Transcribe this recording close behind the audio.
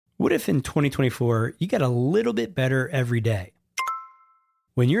What if in 2024, you got a little bit better every day?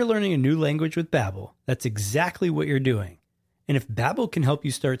 When you're learning a new language with Babbel, that's exactly what you're doing. And if Babbel can help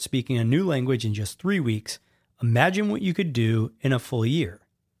you start speaking a new language in just 3 weeks, imagine what you could do in a full year.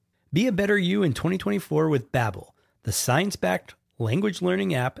 Be a better you in 2024 with Babbel, the science-backed language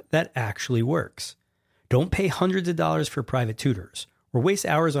learning app that actually works. Don't pay hundreds of dollars for private tutors or waste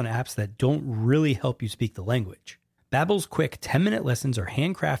hours on apps that don't really help you speak the language. Babbel's quick 10-minute lessons are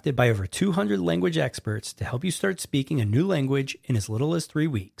handcrafted by over 200 language experts to help you start speaking a new language in as little as 3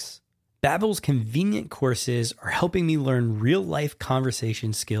 weeks. Babbel's convenient courses are helping me learn real-life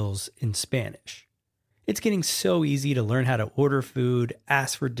conversation skills in Spanish. It's getting so easy to learn how to order food,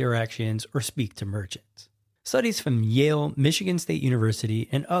 ask for directions, or speak to merchants. Studies from Yale, Michigan State University,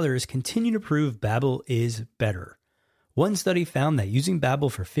 and others continue to prove Babbel is better. One study found that using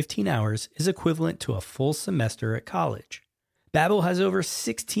Babbel for 15 hours is equivalent to a full semester at college. Babbel has over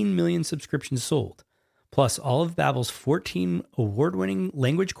 16 million subscriptions sold. Plus, all of Babbel's 14 award-winning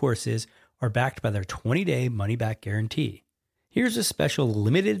language courses are backed by their 20-day money-back guarantee. Here's a special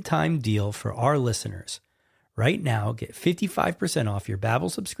limited-time deal for our listeners. Right now, get 55% off your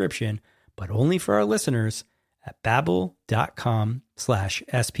Babbel subscription, but only for our listeners at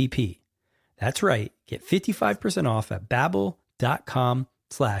babbel.com/SPP. That's right. Get 55% off at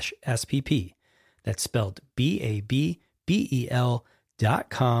babbel.com/SPP. That's spelled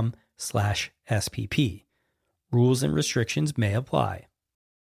BABBEL.com/SPP. Rules and restrictions may apply.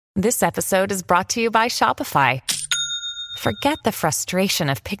 This episode is brought to you by Shopify. Forget the frustration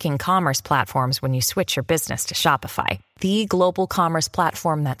of picking commerce platforms when you switch your business to Shopify, the global commerce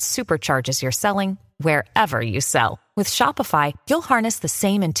platform that supercharges your selling wherever you sell. With Shopify, you'll harness the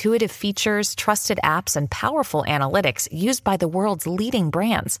same intuitive features, trusted apps, and powerful analytics used by the world's leading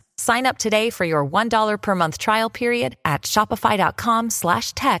brands. Sign up today for your $1 per month trial period at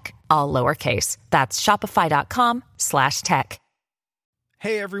shopify.com/tech, all lowercase. That's shopify.com/tech.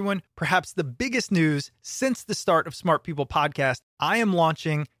 Hey everyone, perhaps the biggest news since the start of Smart People Podcast, I am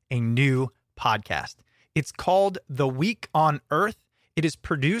launching a new podcast. It's called The Week on Earth. It is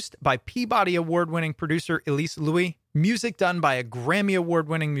produced by Peabody Award-winning producer Elise Louis, music done by a Grammy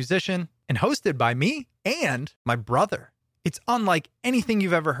Award-winning musician, and hosted by me and my brother. It's unlike anything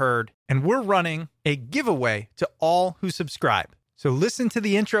you've ever heard, and we're running a giveaway to all who subscribe. So listen to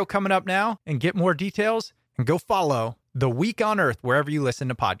the intro coming up now and get more details, and go follow The Week on Earth wherever you listen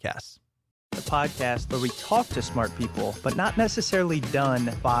to podcasts. The podcast where we talk to smart people, but not necessarily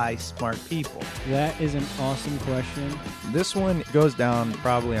done by smart people. That is an awesome question. This one goes down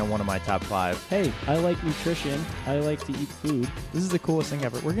probably on one of my top 5. Hey, I like nutrition. I like to eat food. This is the coolest thing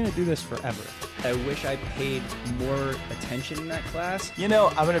ever. We're going to do this forever. I wish I paid more attention in that class. You know,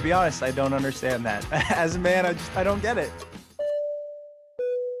 I'm going to be honest, I don't understand that. As a man, I don't get it.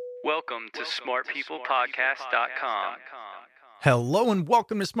 Welcome to smartpeoplepodcast.com. Hello and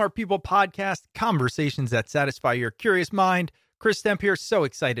welcome to Smart People Podcast, conversations that satisfy your curious mind. Chris Stemp here, so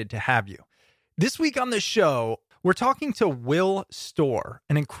excited to have you. This week on the show, we're talking to Will Storr,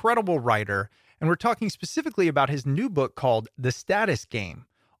 an incredible writer, and we're talking specifically about his new book called The Status Game,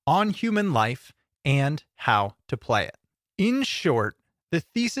 On Human Life and How to Play It. In short, the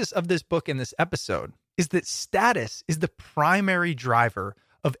thesis of this book and this episode is that status is the primary driver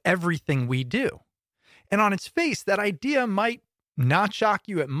of everything we do. And on its face, that idea might not shock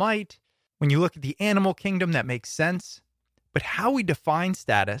you. It might. When you look at the animal kingdom, that makes sense. But how we define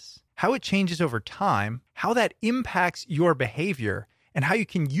status, how it changes over time, how that impacts your behavior, and how you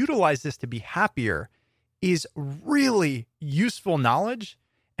can utilize this to be happier is really useful knowledge,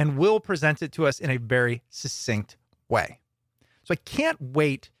 and Will present it to us in a very succinct way. So I can't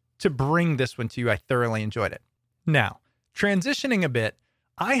wait to bring this one to you. I thoroughly enjoyed it. Now, transitioning a bit,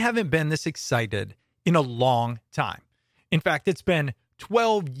 I haven't been this excited in a long time. In fact, it's been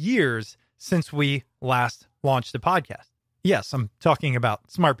 12 years since we last launched the podcast. Yes, I'm talking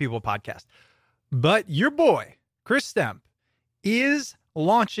about Smart People Podcast. But your boy, Chris Stemp, is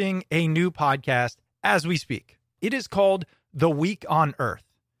launching a new podcast as we speak. It is called The Week on Earth.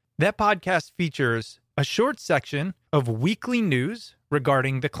 That podcast features a short section of weekly news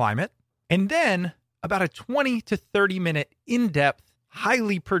regarding the climate, and then about a 20 to 30 minute in-depth,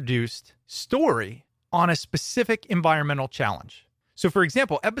 highly produced story on a specific environmental challenge. So for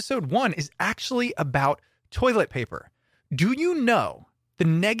example, episode 1 is actually about toilet paper. Do you know the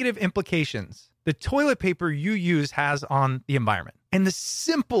negative implications the toilet paper you use has on the environment? And the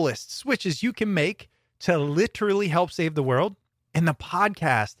simplest switches you can make to literally help save the world? And the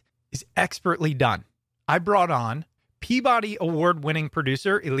podcast is expertly done. I brought on Peabody Award-winning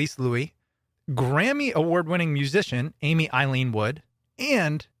producer Elise Louis, Grammy Award-winning musician Amy Eileen Wood,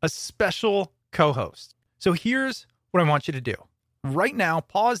 and a special co-host. So here's what I want you to do. Right now,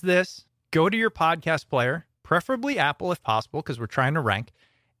 pause this, go to your podcast player, preferably Apple if possible, because we're trying to rank,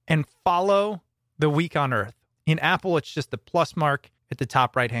 and follow The Week on Earth. In Apple, it's just the plus mark at the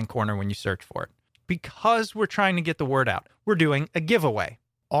top right-hand corner when you search for it. Because we're trying to get the word out, we're doing a giveaway.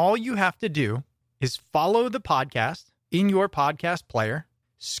 All you have to do is follow the podcast in your podcast player,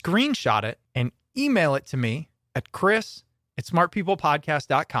 screenshot it, and email it to me at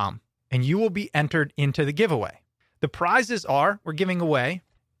chris@smartpeoplepodcast.com, and you will be entered into the giveaway. The prizes are, we're giving away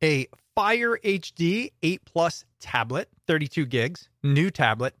a Fire HD 8 Plus tablet, 32 gigs, new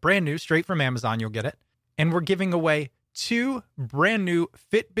tablet, brand new, straight from Amazon, you'll get it. And we're giving away 2 brand new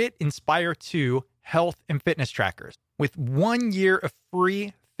Fitbit Inspire 2 health and fitness trackers with 1 year of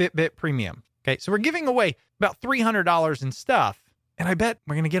free Fitbit Premium. Okay, so we're giving away about $300 in stuff, and I bet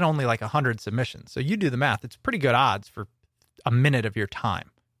we're going to get only like 100 submissions. So you do the math. It's pretty good odds for a minute of your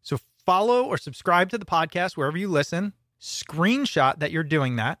time. So follow or subscribe to the podcast wherever you listen, screenshot that you're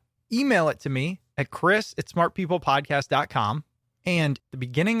doing that, email it to me at chris@smartpeoplepodcast.com, and at the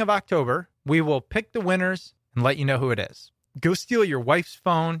beginning of October, we will pick the winners and let you know who it is. Go steal your wife's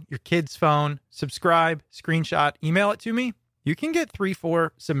phone, your kid's phone, subscribe, screenshot, email it to me. You can get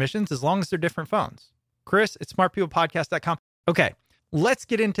 3-4 submissions as long as they're different phones. chris@smartpeoplepodcast.com. Okay, let's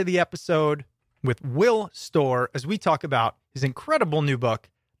get into the episode with Will Storr as we talk about his incredible new book,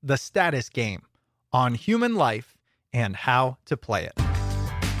 The Status Game, on human life and how to play it.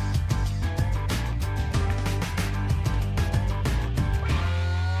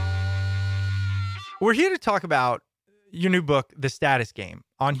 We're here to talk about your new book, The Status Game,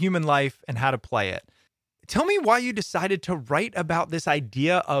 on human life and how to play it. Tell me why you decided to write about this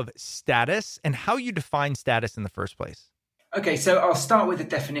idea of status and how you define status in the first place. Okay, so I'll start with the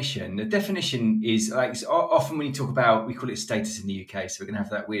definition. The definition is like often when you talk about, we call it status in the UK, so we're going to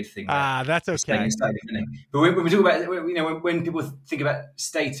have that weird thing. That's okay. But when we talk about, when people think about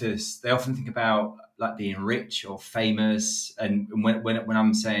status, they often think about like being rich or famous. And when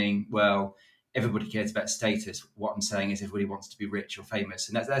I'm saying, well, everybody cares about status, what I'm saying is everybody wants to be rich or famous,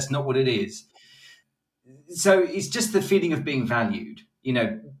 and that's not what it is. So it's just the feeling of being valued.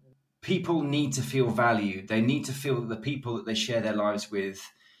 People need to feel valued. They need to feel that the people that they share their lives with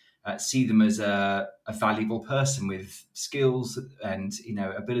see them as a valuable person with skills and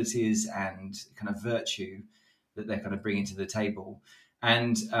abilities and kind of virtue that they're kind of bringing to the table.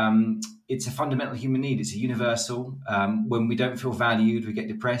 And it's a fundamental human need. It's a universal. When we don't feel valued, we get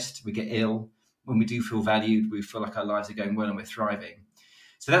depressed, we get ill. When we do feel valued, we feel like our lives are going well and we're thriving.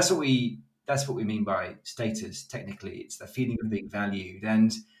 So that's what we mean by status. Technically, it's the feeling of being valued.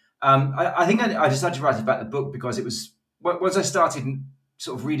 And I think I decided to write about the book because it was, once I started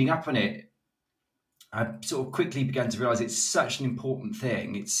sort of reading up on it, I sort of quickly began to realize it's such an important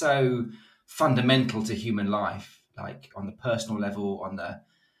thing. It's so fundamental to human life, like on the personal level, on the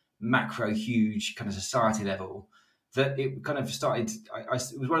macro, huge kind of society level, that it kind of started. It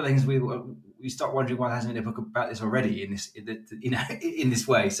was one of the things we start wondering why there hasn't been a book about this already in this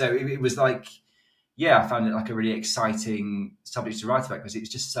way. So it was like, I found it like a really exciting subject to write about because it's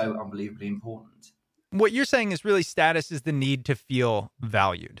just so unbelievably important. What you're saying is really status is the need to feel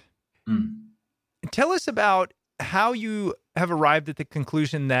valued. Mm. Tell us about how you have arrived at the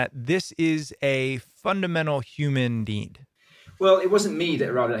conclusion that this is a fundamental human need. Well, it wasn't me that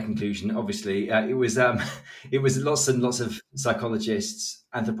arrived at that conclusion. Obviously, it was lots and lots of psychologists,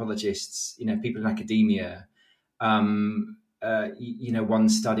 anthropologists, people in academia. One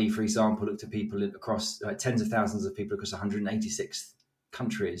study, for example, looked at people across tens of thousands of people across 186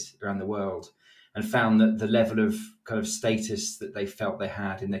 countries around the world, and found that the level of kind of status that they felt they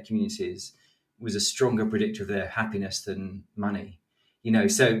had in their communities was a stronger predictor of their happiness than money.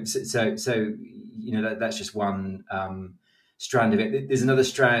 That's just one strand of it. There's another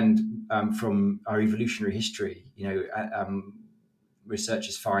strand from our evolutionary history.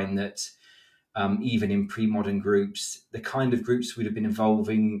 Researchers find that even in pre-modern groups, the kind of groups we'd have been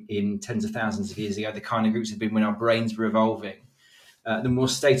evolving in tens of thousands of years ago, the kind of groups had been when our brains were evolving, the more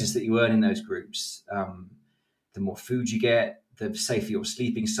status that you earn in those groups, the more food you get, the safer your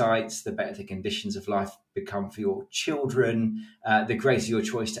sleeping sites, the better the conditions of life become for your children, the greater your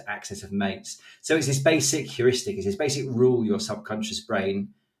choice to access of mates. So it's this basic heuristic, it's this basic rule your subconscious brain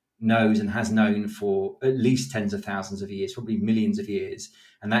knows and has known for at least tens of thousands of years, probably millions of years.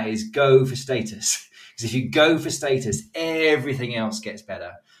 And that is go for status. Because if you go for status, everything else gets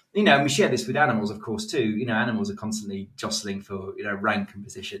better. And we share this with animals, of course, too. Animals are constantly jostling for, rank and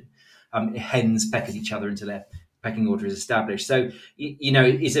position. Hens peck at each other until they're pecking order is established. So,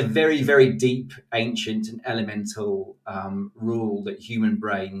 it's a very, very deep, ancient and elemental rule that human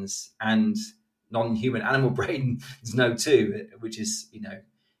brains and non-human animal brains know too, which is,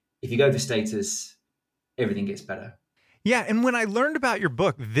 if you go for status, everything gets better. Yeah. And when I learned about your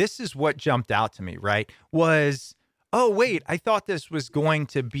book, this is what jumped out to me, right? Was, oh, wait, I thought this was going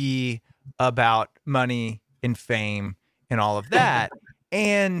to be about money and fame and all of that.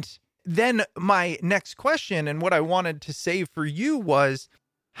 And then my next question and what I wanted to say for you was,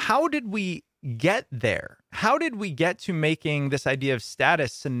 how did we get there? How did we get to making this idea of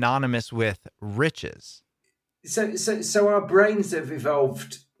status synonymous with riches? So our brains have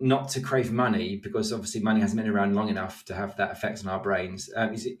evolved not to crave money, because obviously money hasn't been around long enough to have that effect on our brains.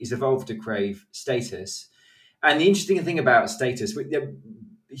 It's evolved to crave status. And the interesting thing about status,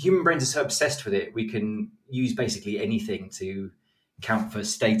 human brains are so obsessed with it, we can use basically anything to count for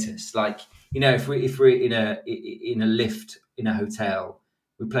status. Like, if we're in a lift in a hotel,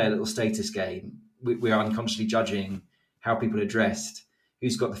 we play a little status game. We are unconsciously judging how people are dressed,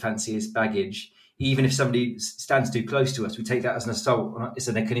 who's got the fanciest baggage. Even if somebody stands too close to us, we take that as an assault. It's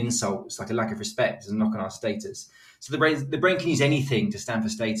like an insult. It's like a lack of respect. It's a knock on our status. So the brain can use anything to stand for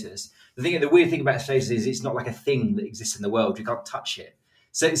status. The weird thing about status is it's not like a thing that exists in the world. You can't touch it.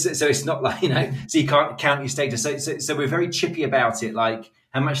 So it's not like, so you can't count your status. So we're very chippy about it. Like,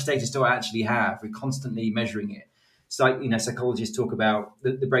 how much status do I actually have? We're constantly measuring it. It's like, psychologists talk about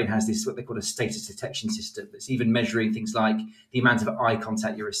the brain has this, what they call a status detection system. That's even measuring things like the amount of eye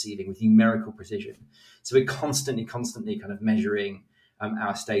contact you're receiving with numerical precision. So we're constantly kind of measuring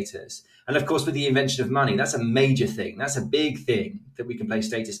our status. And of course, with the invention of money, that's a major thing. That's a big thing that we can play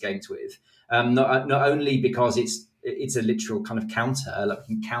status games with. Not only because it's a literal kind of counter, like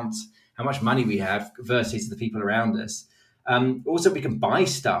we can count how much money we have versus the people around us. Also, we can buy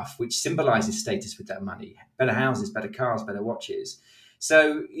stuff which symbolizes status with that money: better houses, better cars, better watches.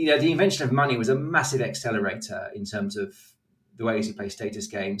 So, the invention of money was a massive accelerator in terms of the ways we play status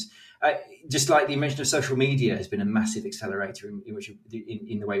games. Just like the invention of social media has been a massive accelerator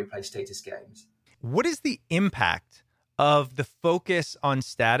in the way we play status games. What is the impact of the focus on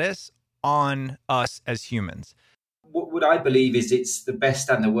status on us as humans? What I believe is it's the best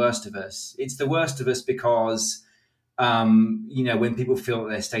and the worst of us. It's the worst of us because when people feel that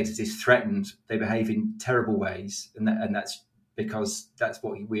their status is threatened, they behave in terrible ways, and that's because that's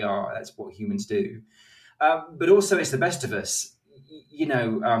what we are. That's what humans do. But also, it's the best of us. We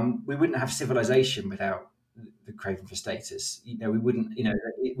wouldn't have civilization without the craving for status. We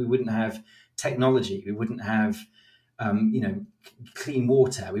wouldn't have technology. We wouldn't have clean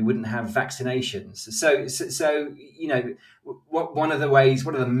water. We wouldn't have vaccinations. So one of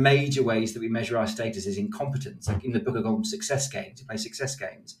the major ways that we measure our status is in competence. Like in the book, I call them success games. We play success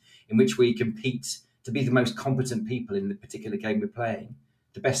games in which we compete to be the most competent people in the particular game we're playing,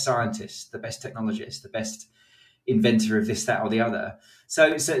 the best scientist, the best technologist, the best inventor of this, that, or the other.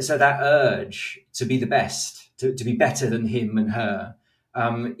 So that urge to be the best, to be better than him and her,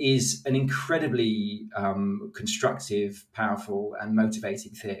 is an incredibly constructive, powerful, and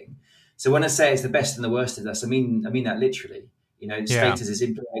motivating thing. So when I say it's the best and the worst of us, I mean that literally. Status is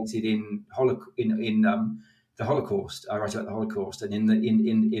implicated in the Holocaust. I write about the Holocaust and in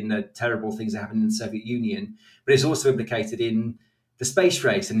the terrible things that happened in the Soviet Union, but it's also implicated in the space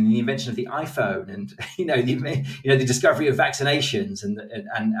race and in the invention of the iPhone, and the discovery of vaccinations, and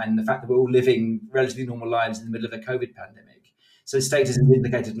the fact that we're all living relatively normal lives in the middle of a COVID pandemic. So status is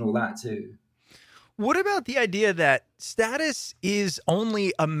implicated in all that too. What about the idea that status is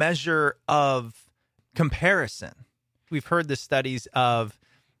only a measure of comparison? We've heard the studies of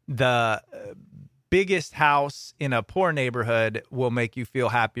the biggest house in a poor neighborhood will make you feel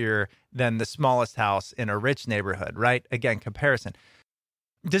happier than the smallest house in a rich neighborhood, right? Again, comparison.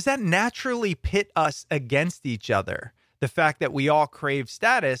 Does that naturally pit us against each other? The fact that we all crave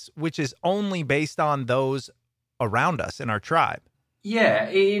status, which is only based on those around us in our tribe. Yeah,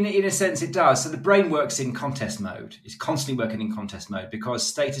 in a sense it does. So the brain works in contest mode. It's constantly working in contest mode because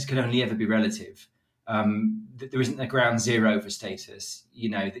status can only ever be relative. There isn't a ground zero for status.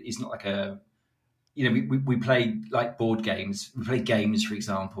 It's not like we play like board games. We play games, for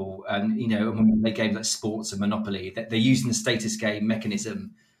example, and when we play games like sports and Monopoly, they're using the status game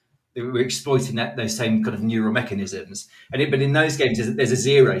mechanism. We're exploiting those same kind of neural mechanisms. But in those games, there's a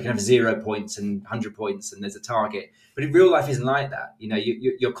zero. You can have 0 points and 100 points, and there's a target. But in real life, isn't like that.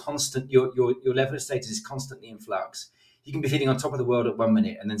 You're constant. Your level of status is constantly in flux. You can be feeling on top of the world at 1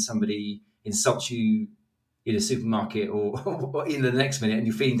 minute, and then somebody insults you in a supermarket or in the next minute, and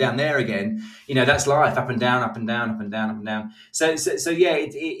you're feeling down there again. That's life, up and down, up and down, up and down, up and down. So yeah,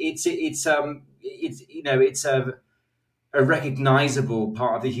 it's it's it's a recognizable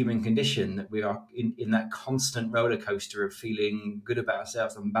part of the human condition that we are in that constant roller coaster of feeling good about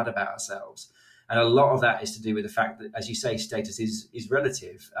ourselves and bad about ourselves. And a lot of that is to do with the fact that, as you say, status is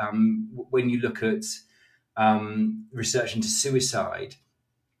relative. When you look at research into suicide,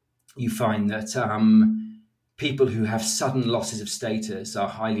 you find that people who have sudden losses of status are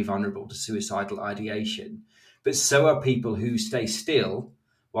highly vulnerable to suicidal ideation. But so are people who stay still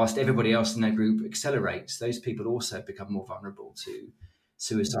whilst everybody else in their group accelerates. Those people also become more vulnerable to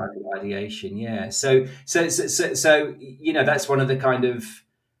suicidal ideation. Yeah. So that's one of the kind of,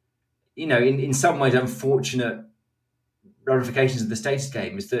 in some ways unfortunate ramifications of the status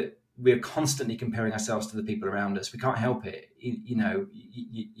game, is that we're constantly comparing ourselves to the people around us. We can't help it.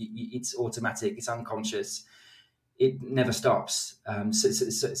 It's automatic. It's unconscious. It never stops.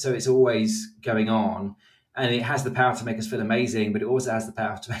 So it's always going on, and it has the power to make us feel amazing, but it also has the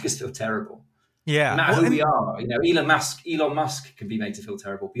power to make us feel terrible. Yeah, no matter who we are. Elon Musk can be made to feel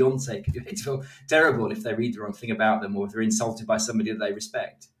terrible. Beyonce can be made to feel terrible if they read the wrong thing about them, or if they're insulted by somebody that they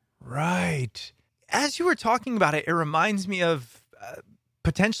respect. Right. As you were talking about it, it reminds me of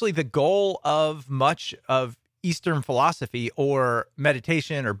potentially the goal of much of Eastern philosophy or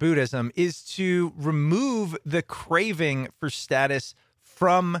meditation or Buddhism is to remove the craving for status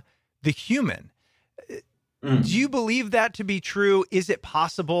from the human. Do you believe that to be true? Is it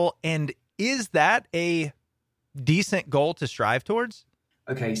possible? And is that a decent goal to strive towards?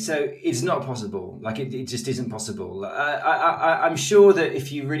 Okay, so it's not possible. Like it just isn't possible. I'm sure that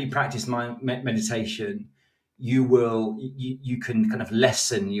if you really practice meditation, you can kind of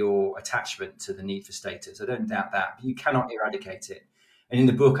lessen your attachment to the need for status. I don't doubt that, but you cannot eradicate it. And in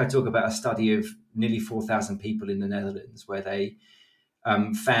the book, I talk about a study of nearly 4,000 people in the Netherlands, where they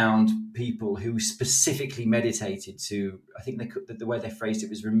found people who specifically meditated to, I think the way they phrased it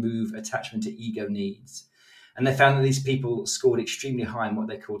was remove attachment to ego needs. And they found that these people scored extremely high in what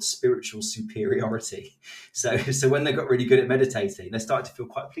they called spiritual superiority. So when they got really good at meditating, they started to feel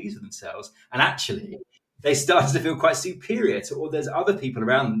quite pleased with themselves. And actually, they started to feel quite superior to all those other people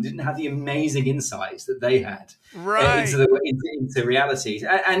around them, didn't have the amazing insights that they had into reality.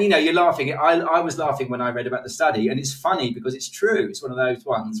 And you're laughing. I was laughing when I read about the study, and it's funny because it's true. It's one of those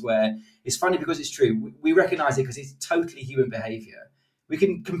ones where it's funny because it's true. We recognize it because it's totally human behavior. We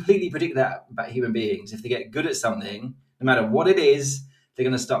can completely predict that about human beings. If they get good at something, no matter what it is, they're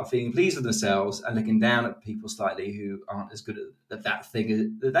going to start feeling pleased with themselves and looking down at people slightly who aren't as good at that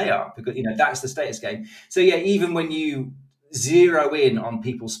thing that they are, because that's the status game. So yeah, even when you zero in on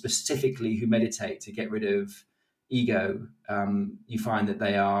people specifically who meditate to get rid of ego, you find that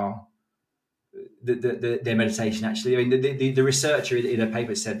they are their meditation actually. I mean, the researcher in a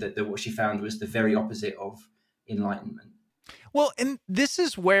paper said that what she found was the very opposite of enlightenment. Well, and this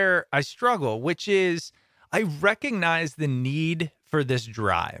is where I struggle, which is I recognize the need for this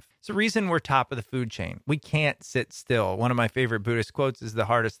drive. It's the reason we're top of the food chain. We can't sit still. One of my favorite Buddhist quotes is the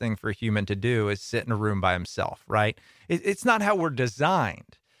hardest thing for a human to do is sit in a room by himself, right? It's not how we're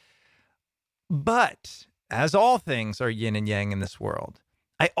designed. But as all things are yin and yang in this world,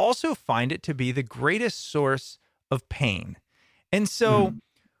 I also find it to be the greatest source of pain. And so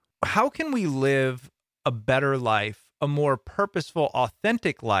how can we live a better life, a more purposeful,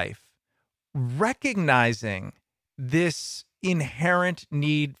 authentic life, recognizing this inherent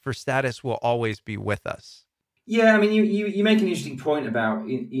need for status will always be with us? Yeah, I mean, you make an interesting point about,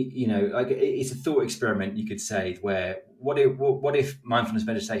 like it's a thought experiment, you could say, where what if mindfulness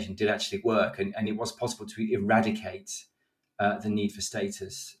meditation did actually work and it was possible to eradicate the need for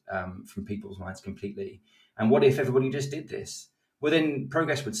status from people's minds completely? And what if everybody just did this? Well, then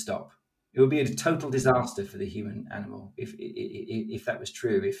progress would stop. It would be a total disaster for the human animal if that was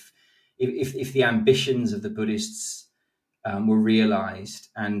true. If the ambitions of the Buddhists were realized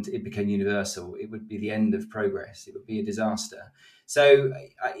and it became universal, it would be the end of progress. It would be a disaster. So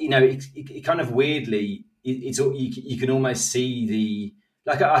it kind of weirdly, you can almost see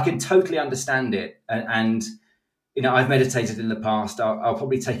I can totally understand it, and I've meditated in the past. I'll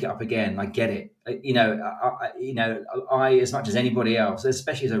probably take it up again. I get it. I as much as anybody else,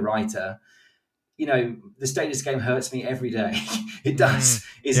 especially as a writer, the status game hurts me every day. It does.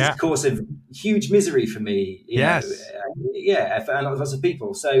 It's a cause of huge misery for me. For lots of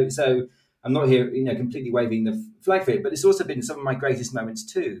people. So I'm not here, completely waving the flag for it, but it's also been some of my greatest moments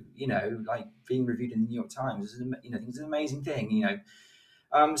too. Like being reviewed in the New York Times. It's an amazing thing.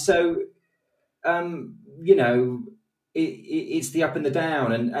 It's the up and the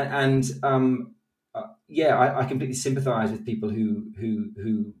down, and I completely sympathise with people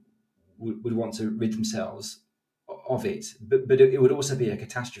who would want to rid themselves of it, but it would also be a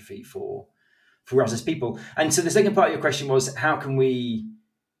catastrophe for for us as people. And so the second part of your question was, how can we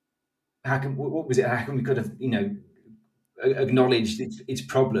kind of, acknowledge its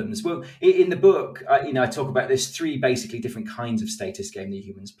problems? Well, in the book, I talk about there's three basically different kinds of status game that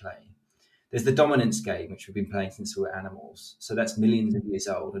humans play. There's the dominance game, which we've been playing since we were animals. So that's millions of years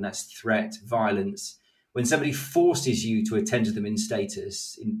old, and that's threat, violence. When somebody forces you to attend to them in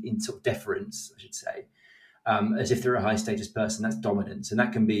status, in sort of deference, I should say, as if they're a high status person, that's dominance. And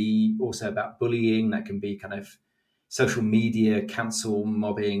that can be also about bullying. That can be kind of social media, cancel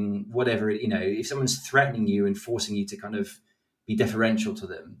mobbing, whatever. If someone's threatening you and forcing you to kind of be deferential to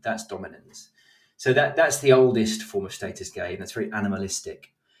them, that's dominance. So that's the oldest form of status game. That's very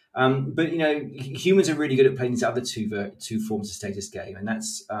animalistic. But humans are really good at playing these other two forms of status game, and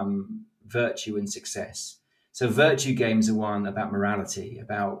that's virtue and success. So virtue games are one about morality,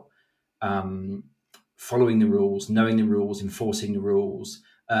 about following the rules, knowing the rules, enforcing the rules.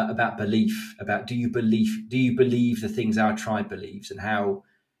 About belief, about do you believe the things our tribe believes, and how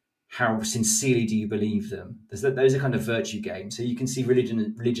sincerely do you believe them? Those are kind of virtue games. So you can see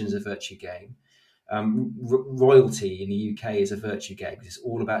religion as a virtue game. Royalty in the UK is a virtue game. It's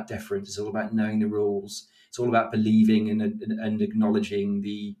all about deference. It's all about knowing the rules. It's all about believing and acknowledging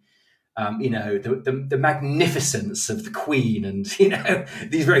the magnificence of the Queen and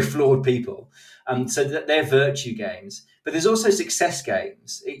these very flawed people. So they're virtue games. But there's also success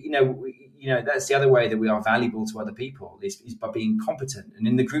games. That's the other way that we are valuable to other people is by being competent. And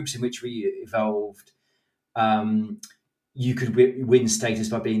in the groups in which we evolved, you could win status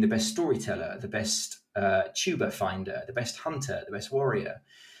by being the best storyteller, the best tuba finder, the best hunter, the best warrior.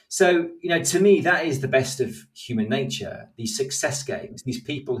 So, to me, that is the best of human nature, these success games, these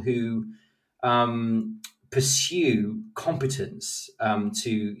people who pursue competence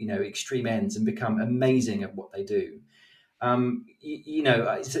to, extreme ends and become amazing at what they do.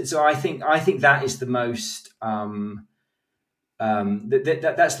 So I think that is the most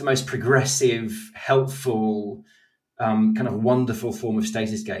that's the most progressive, helpful, kind of wonderful form of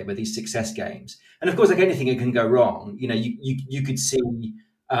status game, are these success games. And of course, like anything, it can go wrong. You could see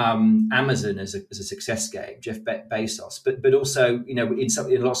Amazon as a success game, Jeff Bezos, but also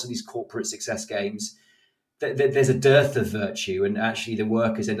in lots of these corporate success games, there's a dearth of virtue, and actually the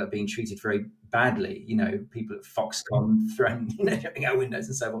workers end up being treated very badly. People at Foxconn jumping out windows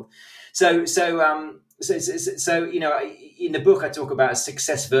and so forth. So in the book I talk about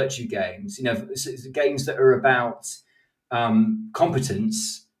success virtue games. Games that are about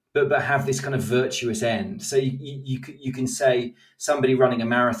competence, but have this kind of virtuous end. So you can say somebody running a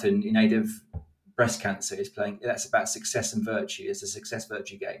marathon in aid of breast cancer is playing. That's about success and virtue. It's a success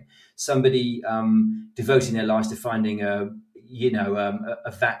virtue game. Somebody devoting their lives to finding a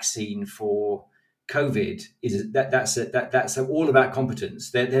vaccine for COVID that's all about competence.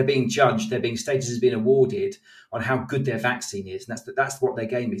 They're being judged. Their status is being awarded on how good their vaccine is, and that's what their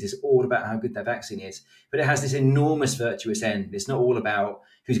game is. It's all about how good their vaccine is, but it has this enormous virtuous end. It's not all about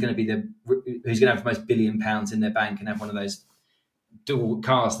who's going to have the most £1 billion in their bank and have one of those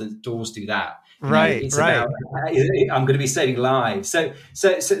cars that doors do that. It's about I'm going to be saving lives. So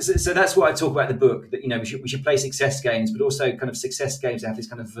that's what I talk about in the book. That we should play success games, but also kind of success games that have this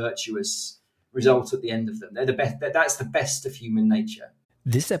kind of virtuous result at the end of them. They're the best. That's the best of human nature.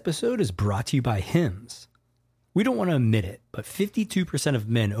 This episode is brought to you by Hims. We don't want to admit it, but 52% of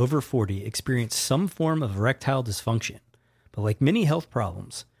men over 40 experience some form of erectile dysfunction. But like many health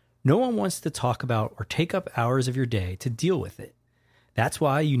problems, no one wants to talk about or take up hours of your day to deal with it. That's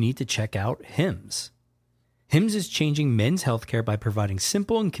why you need to check out Hims. Hims is changing men's healthcare by providing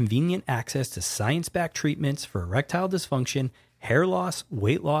simple and convenient access to science-backed treatments for erectile dysfunction, hair loss,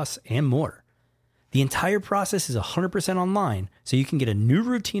 weight loss, and more. The entire process is 100% online, so you can get a new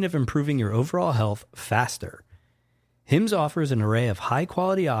routine of improving your overall health faster. Hims offers an array of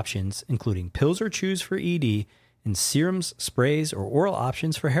high-quality options, including pills or chews for ED, and serums, sprays, or oral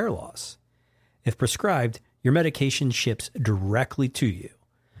options for hair loss. If prescribed, your medication ships directly to you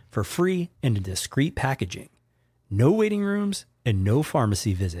for free and in discreet packaging. No waiting rooms and no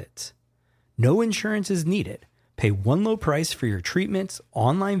pharmacy visits. No insurance is needed. Pay one low price for your treatments,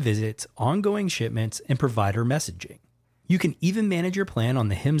 online visits, ongoing shipments, and provider messaging. You can even manage your plan on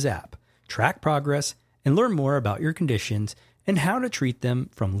the Hims app, track progress, and learn more about your conditions and how to treat them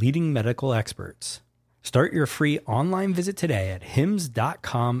from leading medical experts. Start your free online visit today at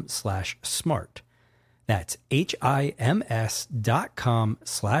hims.com/smart. That's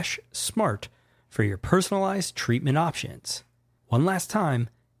HIMS.com/smart for your personalized treatment options. One last time,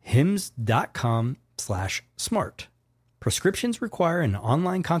 hims.com/smart. Prescriptions require an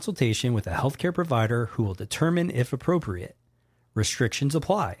online consultation with a healthcare provider who will determine if appropriate. Restrictions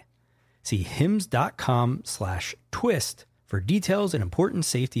apply. See hims.com/twist for details and important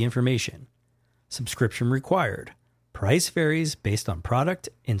safety information. Subscription required. Price varies based on product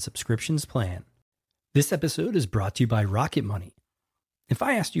and subscriptions plan. This episode is brought to you by Rocket Money. If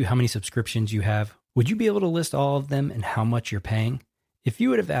I asked you how many subscriptions you have, would you be able to list all of them and how much you're paying? If you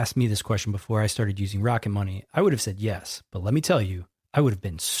would have asked me this question before I started using Rocket Money, I would have said yes. But let me tell you, I would have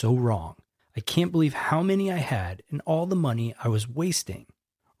been so wrong. I can't believe how many I had and all the money I was wasting.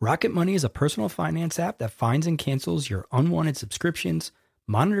 Rocket Money is a personal finance app that finds and cancels your unwanted subscriptions,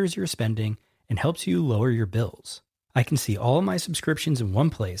 monitors your spending, and helps you lower your bills. I can see all of my subscriptions in one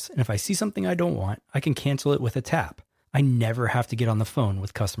place, and if I see something I don't want, I can cancel it with a tap. I never have to get on the phone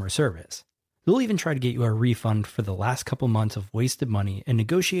with customer service. They'll even try to get you a refund for the last couple months of wasted money and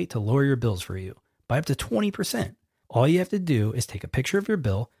negotiate to lower your bills for you by up to 20%. All you have to do is take a picture of your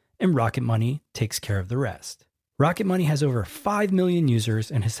bill, and Rocket Money takes care of the rest. Rocket Money has over 5 million users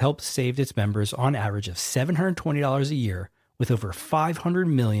and has helped save its members on average of $720 a year with over 500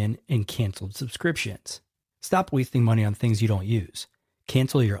 million in canceled subscriptions. Stop wasting money on things you don't use.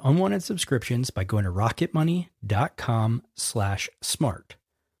 Cancel your unwanted subscriptions by going to rocketmoney.com/smart.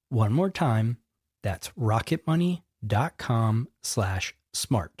 One more time, that's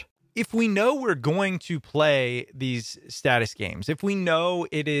rocketmoney.com/smart. If we know we're going to play these status games, if we know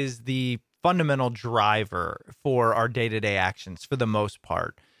it is the fundamental driver for our day-to-day actions for the most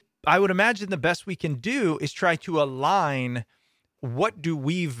part, I would imagine the best we can do is try to align what do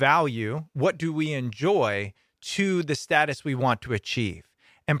we value, what do we enjoy to the status we want to achieve.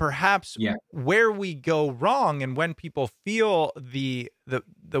 And perhaps where we go wrong and when people feel the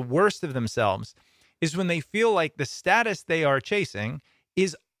worst of themselves is when they feel like the status they are chasing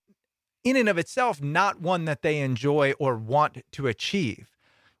is in and of itself not one that they enjoy or want to achieve,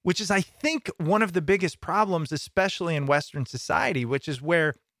 which is, I think, one of the biggest problems, especially in Western society, which is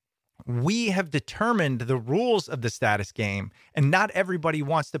where we have determined the rules of the status game, and not everybody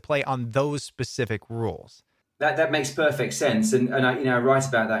wants to play on those specific rules. That makes perfect sense, and I write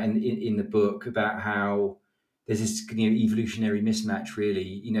about that in the book about how there's this evolutionary mismatch.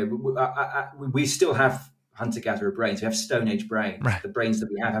 Really, we still have hunter-gatherer brains. We have Stone Age brains. Right. The brains that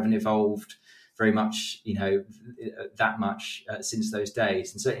we have haven't evolved very much, that much since those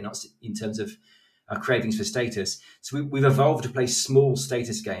days, and certainly not in terms of our cravings for status. So we've evolved to play small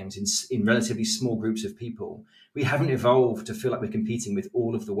status games in relatively small groups of people. We haven't evolved to feel like we're competing with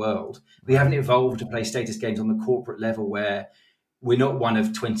all of the world. We haven't evolved to play status games on the corporate level where we're not one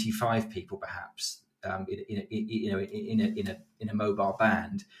of 25 people, perhaps, in a mobile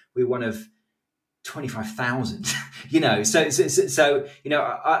band. We're one of 25,000. So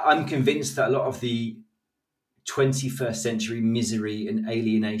I'm convinced that a lot of the 21st century misery and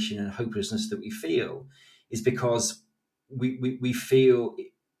alienation and hopelessness that we feel is because we feel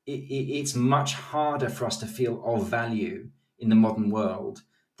it's much harder for us to feel of value in the modern world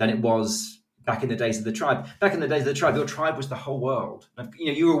than it was back in the days of the tribe. Back in the days of the tribe, your tribe was the whole world.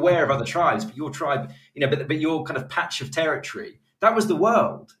 You were aware of other tribes, but your tribe, but your kind of patch of territory, that was the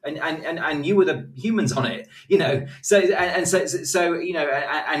world, and you were the humans on it, So and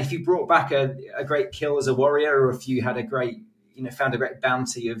if you brought back a great kill as a warrior, or if you had found a great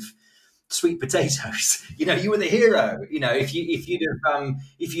bounty of sweet potatoes, you were the hero. If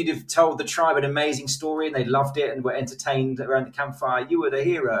you'd have told the tribe an amazing story and they loved it and were entertained around the campfire, you were the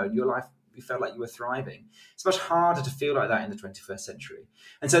hero, and your life, you felt like you were thriving. It's much harder to feel like that in the 21st century.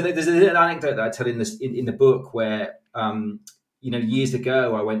 And so there's an anecdote that I tell in the book where. Years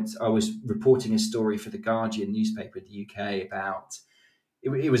ago, I was reporting a story for the Guardian newspaper in the UK about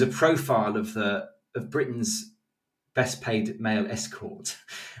it was a profile of Britain's best paid male escort,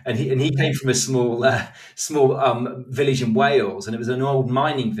 and he came from a small village in Wales, and it was an old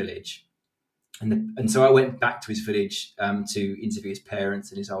mining village, and so I went back to his village to interview his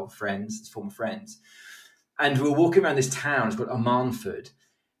parents and his former friends, and we were walking around this town. It's called Armanford.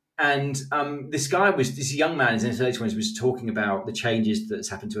 And this young man in his early 20s was talking about the changes that's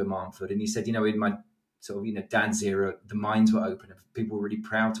happened to Armanford. And he said, in my sort of, dad's era, the mines were open and people were really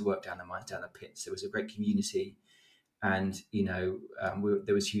proud to work down the mines, down the pits. There was a great community and,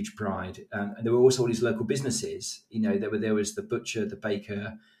 there was huge pride. And there were also all these local businesses. There was the butcher, the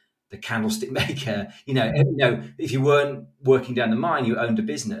baker, the candlestick maker. If you weren't working down the mine, you owned a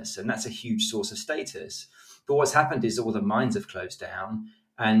business, and that's a huge source of status. But what's happened is all the mines have closed down.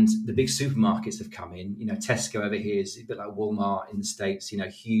 And the big supermarkets have come in. Tesco over here is a bit like Walmart in the States.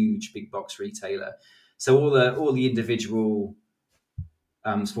 Huge big box retailer. So all the individual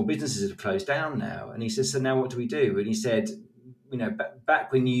small businesses have closed down now. And he says, so now what do we do? And he said,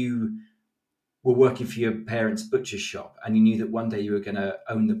 back when you were working for your parents' butcher's shop and you knew that one day you were going to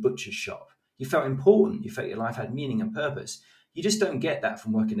own the butcher's shop. You felt important. You felt your life had meaning and purpose. You just don't get that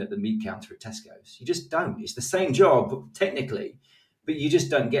from working at the meat counter at Tesco's. You just don't. It's the same job technically, but you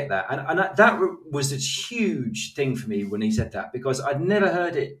just don't get that. And that was a huge thing for me when he said that, because I'd never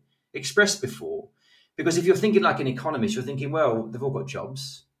heard it expressed before. Because if you're thinking like an economist, you're thinking, well, they've all got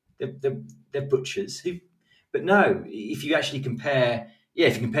jobs. They're butchers. But no, if you actually compare,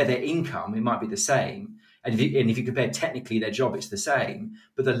 if you compare their income, it might be the same. And if you compare technically their job, it's the same.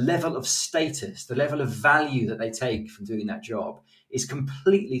 But the level of status, the level of value that they take from doing that job is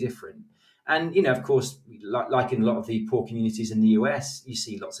completely different. And, of course, like in a lot of the poor communities in the US, you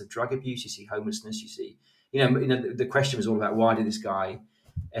see lots of drug abuse, you see homelessness, you see, the question was all about, why did this guy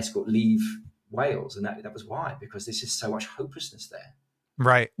escort leave Wales? And that was why, because there's just so much hopelessness there.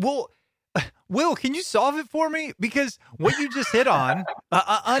 Right. Well, Will, can you solve it for me? Because what you just hit on,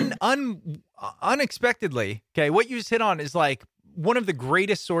 unexpectedly, okay, what you just hit on is like one of the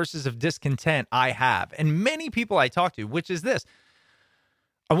greatest sources of discontent I have, and many people I talk to, which is this.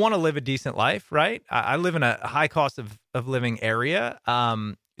 I want to live a decent life, right? I live in a high cost of living area.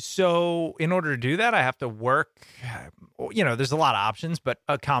 So in order to do that, I have to work. There's a lot of options, but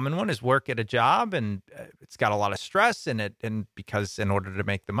a common one is work at a job, and it's got a lot of stress in it. And because in order to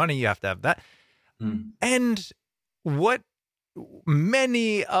make the money, you have to have that. And what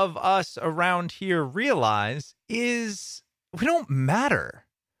many of us around here realize is we don't matter.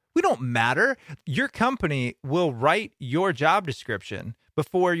 We don't matter. Your company will write your job description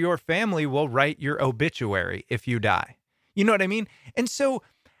before your family will write your obituary if you die. You know what I mean? And so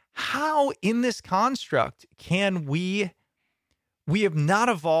how in this construct can we have not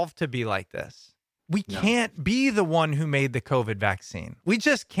evolved to be like this. We can't be the one who made the COVID vaccine. We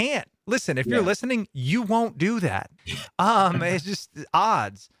just can't. Listen, if you're listening, you won't do that. It's just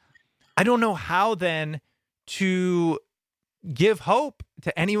odds. I don't know how then to give hope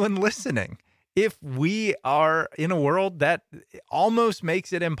to anyone listening if we are in a world that almost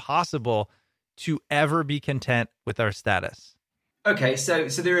makes it impossible to ever be content with our status. Okay, so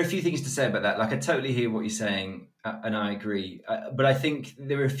there are a few things to say about that. Like, I totally hear what you're saying, and I agree. But I think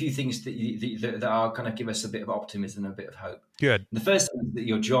there are a few things that are kind of give us a bit of optimism and a bit of hope. Good. The first thing is that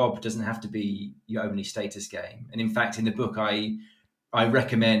your job doesn't have to be your only status game. And in fact, in the book, I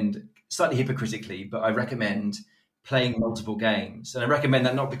recommend, slightly hypocritically, but I recommend playing multiple games. And I recommend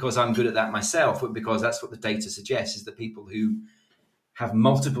that not because I'm good at that myself, but because that's what the data suggests, is that people who have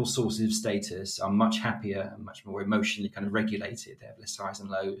multiple sources of status are much happier and much more emotionally kind of regulated. They have less highs and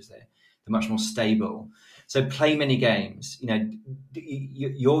lows. They're much more stable. So play many games.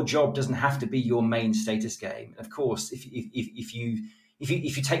 Your job doesn't have to be your main status game. Of course, if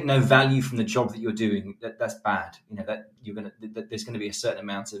you take no value from the job that you're doing, that's bad. There's going to be a certain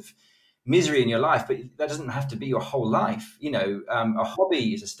amount of misery in your life, but that doesn't have to be your whole life. A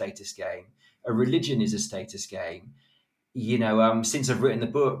hobby is a status game. A religion is a status game. Since I've written the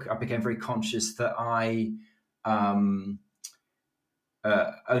book, I became very conscious that I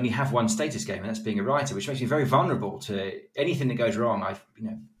only have one status game, and that's being a writer, which makes me very vulnerable to anything that goes wrong. I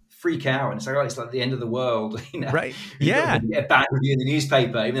freak out, and it's like the end of the world. Right? Yeah. Get a bad review in the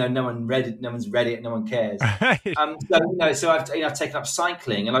newspaper, even though no one's read it, no one cares. Right. So I've taken up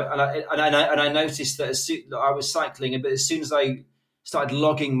cycling, and I noticed that I was cycling, but as soon as I started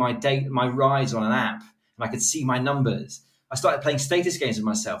logging my rides on an app, and I could see my numbers, I started playing status games with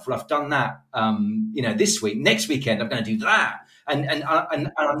myself. Well, I've done that, this week. Next weekend, I'm going to do that. And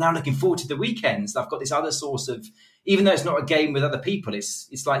I'm now looking forward to the weekends. I've got this other source of, even though it's not a game with other people,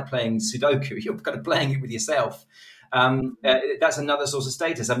 it's like playing Sudoku. You're kind of playing it with yourself. That's another source of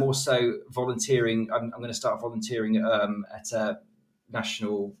status. I'm also volunteering. I'm going to start volunteering at a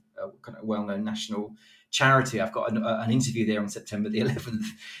national, kind of well-known national charity. I've got an interview there on September the 11th.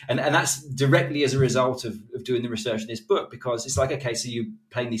 And that's directly as a result of doing the research in this book, because it's like, okay, so you're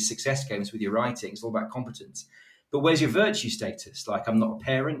playing these success games with your writing. It's all about competence. But where's your virtue status? Like, I'm not a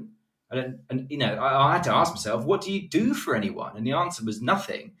parent. I had to ask myself, what do you do for anyone? And the answer was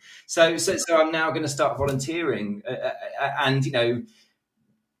nothing. So I'm now going to start volunteering. And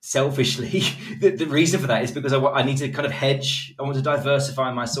selfishly, the reason for that is because I need to kind of hedge. I want to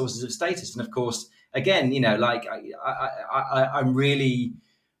diversify my sources of status. And of course, again, I'm really,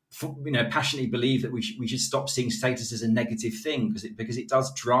 passionately believe that we should stop seeing status as a negative thing, because it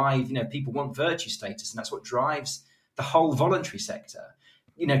does drive, people want virtue status, and that's what drives the whole voluntary sector.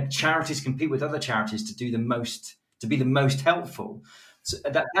 Charities compete with other charities to be the most helpful. So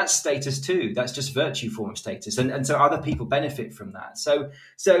that's status too. That's just virtue form of status, and so other people benefit from that. So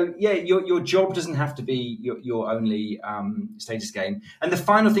yeah, your job doesn't have to be your only status game. And the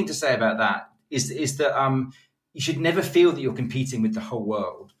final thing to say about that is that you should never feel that you're competing with the whole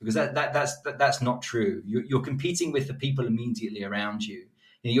world, because that's not true. You're competing with the people immediately around you.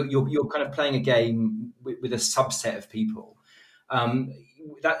 You're kind of playing a game with a subset of people.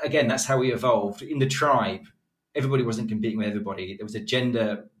 That's how we evolved in the tribe. Everybody wasn't competing with everybody. There was a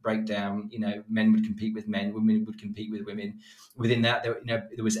gender breakdown. Men would compete with men, women would compete with women. Within that,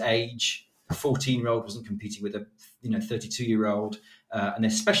 there was age. A 14-year-old wasn't competing with a 32-year-old, and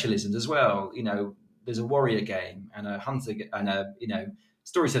there's specialisms as well. There's a warrior game and a hunter and a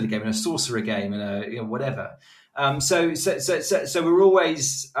storyteller game and a sorcerer game and a whatever. So we're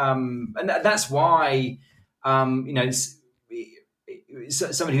always, and that's why somebody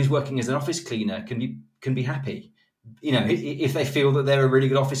who's working as an office cleaner can be happy, if they feel that they're a really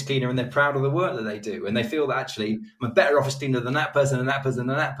good office cleaner and they're proud of the work that they do, and they feel that actually I'm a better office cleaner than that person and that person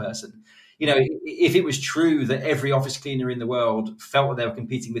and that person. If it was true that every office cleaner in the world felt that they were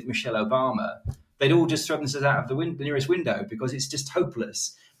competing with Michelle Obama, they'd all just throw themselves out of the nearest window, because it's just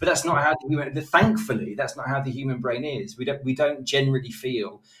hopeless. But that's not how thankfully, that's not how the human brain is. We don't generally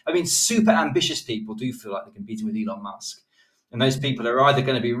feel. I mean, super ambitious people do feel like they're competing with Elon Musk. And those people are either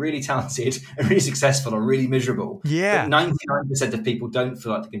going to be really talented and really successful or really miserable. Yeah. But 99% of people don't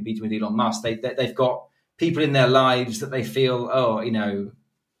feel like they're competing with Elon Musk. They've got people in their lives that they feel,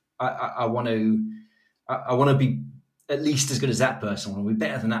 I want to be at least as good as that person. I want to be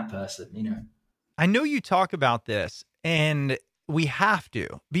better than that person, I know you talk about this, and we have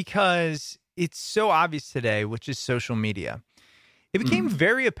to, because it's so obvious today, which is social media. It became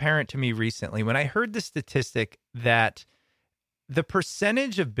very apparent to me recently when I heard the statistic that the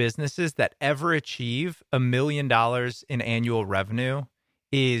percentage of businesses that ever achieve $1 million in annual revenue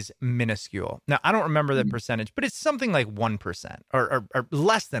is minuscule. Now, I don't remember the percentage, but it's something like 1% or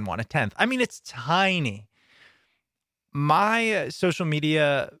less than 1/10. I mean, it's tiny. My social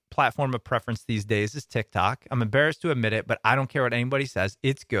media platform of preference these days is TikTok. I'm embarrassed to admit it, but I don't care what anybody says.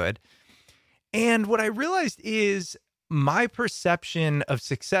 It's good. And what I realized is my perception of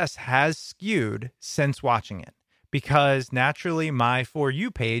success has skewed since watching it, because naturally my For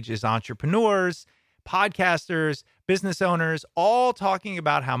You page is entrepreneurs, podcasters, business owners, all talking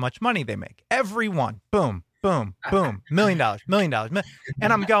about how much money they make. Everyone, boom, boom, boom, $1 million.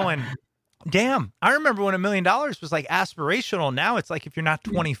 And I'm going, damn, I remember when $1 million was like aspirational. Now it's like if you're not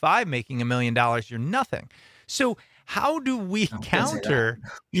 25 making $1 million, you're nothing. So how do we counter,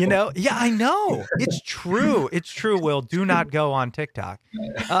 Yeah, I know. It's true. It's true, Will. Do not go on TikTok.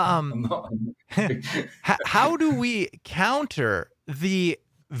 How do we counter the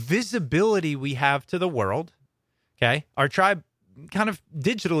visibility we have to the world? Okay. Our tribe kind of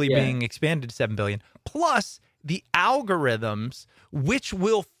digitally being expanded to 7 billion, plus the algorithms, which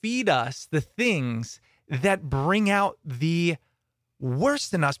will feed us the things that bring out the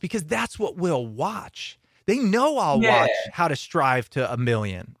worst in us, because that's what we'll watch. They know I'll watch How to Strive to $1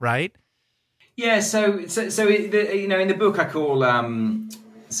 million, right? Yeah. So in the book I call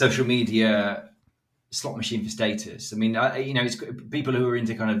social media slot machine for status. I mean, it's people who are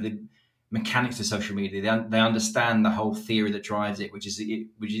into kind of the mechanics of social media. They understand the whole theory that drives it, which is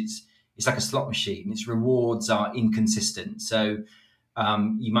it's like a slot machine. Its rewards are inconsistent. So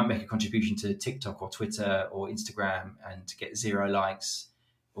you might make a contribution to TikTok or Twitter or Instagram and get 0 likes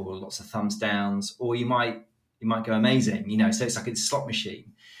or lots of thumbs downs, or you might go amazing. So it's like a slot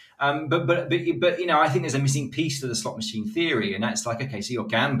machine. But I think there's a missing piece to the slot machine theory, and that's like, okay, so you're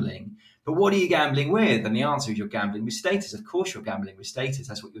gambling, but what are you gambling with? And the answer is you're gambling with status. Of course, you're gambling with status.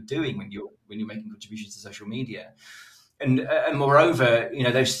 That's what you're doing when you're making contributions to social media. And moreover,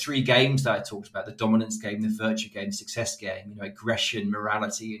 those 3 games that I talked about, the dominance game, the virtue game, the success game, aggression,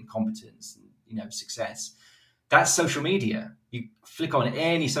 morality, and competence, and, success. That's social media. You flick on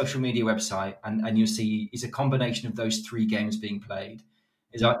any social media website and you'll see it's a combination of those 3 games being played.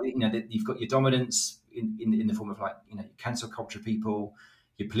 Is you've got your dominance in the form of your cancel culture people,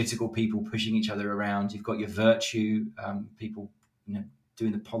 your political people pushing each other around. You've got your virtue people,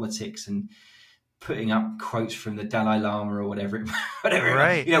 doing the politics and putting up quotes from the Dalai Lama or whatever.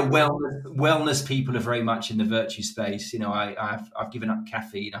 Right. Wellness people are very much in the virtue space. I've given up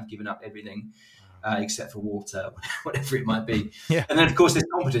caffeine. I've given up everything except for water, whatever it might be. Yeah. And then of course there's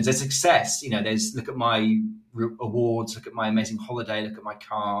competence, there's success. There's look at my awards, look at my amazing holiday, look at my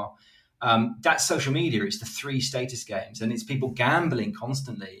car. That's social media. It's the 3 status games, and it's people gambling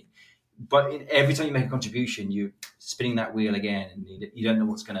constantly. But every time you make a contribution, you're spinning that wheel again, and you don't know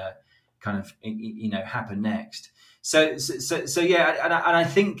what's going to kind of happen next. So yeah, and I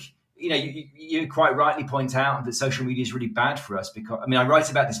think you quite rightly point out that social media is really bad for us, because I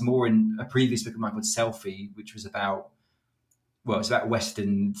write about this more in a previous book of mine called Selfie, which was about well, it's about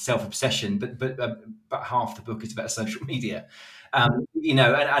Western self-obsession, but half the book is about social media. And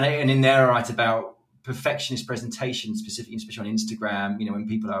in there I write about perfectionist presentation, specifically, especially on Instagram, when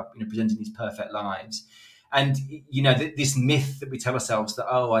people are presenting these perfect lives. And, this myth that we tell ourselves that,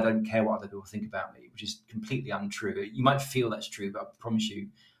 oh, I don't care what other people think about me, which is completely untrue. You might feel that's true, but I promise you,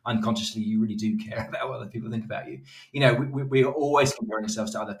 unconsciously, you really do care about what other people think about you. We are always comparing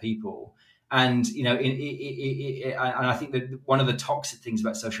ourselves to other people. And, and I think that one of the toxic things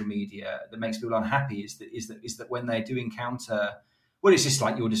about social media that makes people unhappy is that when they do encounter, well, it's just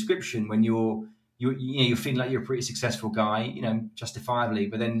like your description, when you're feeling like you're a pretty successful guy, justifiably,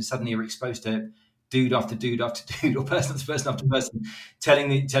 but then suddenly you're exposed to dude after dude after dude, or person after person after person,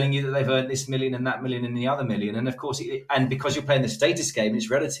 telling you that they've earned this million and that million and the other million. And of course, and because you're playing the status game, it's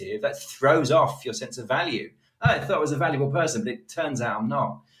relative, that throws off your sense of value. I thought I was a valuable person, but it turns out I'm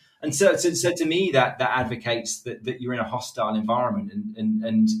not. And so to me, that advocates that you're in a hostile environment,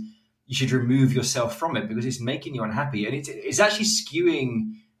 and you should remove yourself from it because it's making you unhappy, and it's actually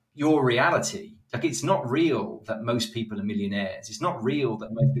skewing your reality. Like, it's not real that most people are millionaires. It's not real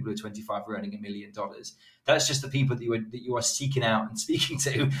that most people are 25 are earning $1 million. That's just the people that you are seeking out and speaking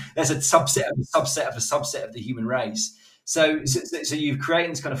to. There's a subset of a subset of a subset of the human race. So you've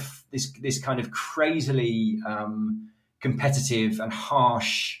created this kind of crazily competitive and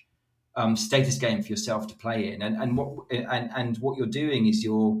harsh status game for yourself to play in, and what you're doing is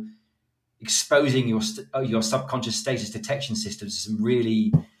you're exposing your subconscious status detection systems to some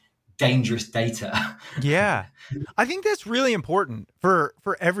really dangerous data. Yeah, I think that's really important for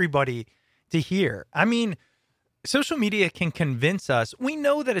everybody to hear. I mean, social media can convince us. We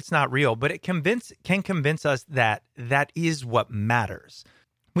know that it's not real, but it can convince us that is what matters.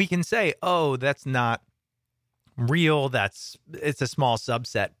 We can say, "Oh, that's not real, it's a small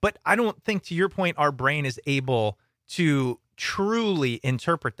subset." But I don't think, to your point, our brain is able to truly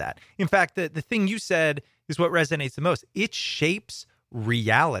interpret that. In fact, the thing you said is what resonates the most. It shapes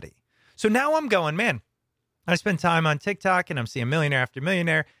reality. So now I'm going, man, I spend time on TikTok and I'm seeing millionaire after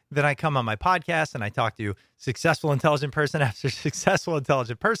millionaire. Then I come on my podcast and I talk to successful, intelligent person after successful,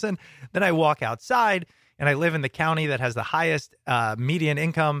 intelligent person. Then I walk outside and I live in the county that has the highest median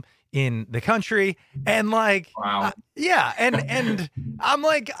income in the country. And wow. And I'm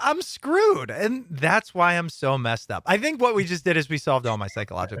like, I'm screwed. And that's why I'm so messed up. I think what we just did is we solved all my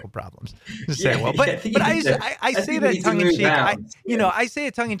psychological problems. But I say that tongue in cheek. I say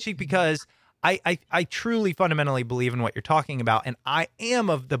it tongue in cheek because I truly fundamentally believe in what you're talking about. And I am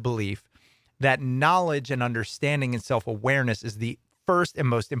of the belief that knowledge and understanding and self-awareness is the first and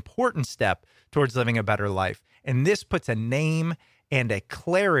most important step towards living a better life. And this puts a name and a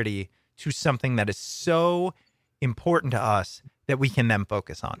clarity to something that is so important to us that we can then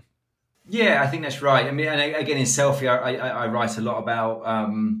focus on. Yeah, I think that's right. I mean, and again, in Selfie, I write a lot about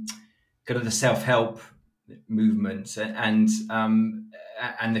kind of the self-help movement, and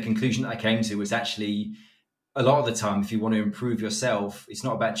the conclusion that I came to was actually, a lot of the time, if you want to improve yourself, it's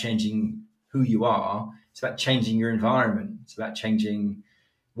not about changing who you are. It's about changing your environment. It's about changing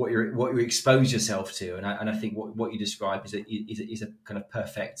what you expose yourself to, and I think what you describe is a kind of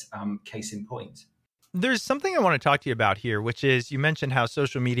perfect case in point. There's something I want to talk to you about here, which is, you mentioned how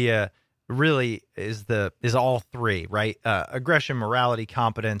social media really is all three, right? Aggression, morality,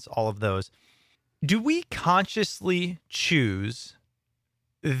 competence, all of those. Do we consciously choose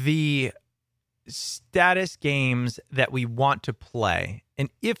the status games that we want to play, and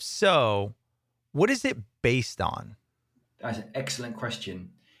if so, what is it based on? That's an excellent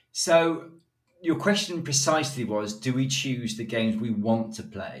question. So your question precisely was, do we choose the games we want to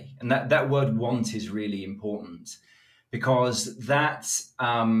play? And that word "want" is really important, because that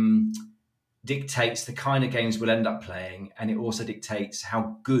dictates the kind of games we'll end up playing, and it also dictates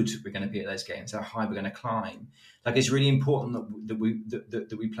how good we're going to be at those games, how high we're going to climb. Like, it's really important that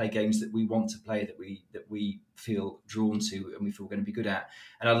we play games that we want to play, that we feel drawn to, and we feel we're going to be good at.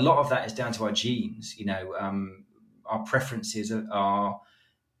 And a lot of that is down to our genes. Our preferences are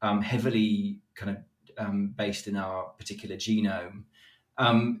heavily kind of based in our particular genome,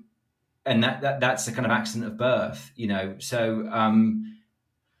 and that's a kind of accident of birth. So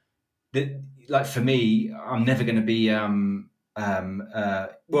like, for me, I'm never going to be.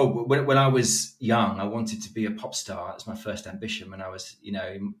 When I was young, I wanted to be a pop star. That's my first ambition. When I was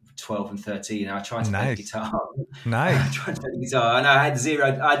 12 and 13, I tried to play guitar. Nice. I tried to play the guitar, and I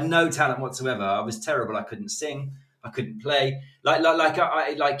had no talent whatsoever. I was terrible. I couldn't sing. I couldn't play. Like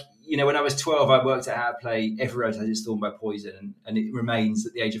when I was 12, I worked out how to play Every Rose Has Its Thorn by Poison, and it remains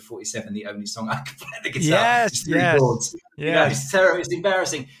at the age of 47 the only song I can play the guitar. Yes, it's three chords. It's terrible. It's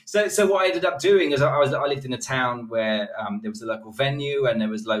embarrassing. So what I ended up doing is I lived in a town where there was a local venue and there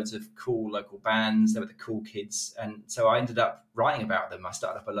was loads of cool local bands. There were the cool kids, and so I ended up writing about them. I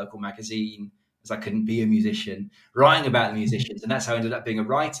started up a local magazine, as I couldn't be a musician, writing about the musicians. And that's how I ended up being a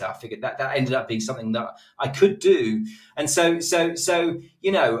writer. I figured that ended up being something that I could do. And so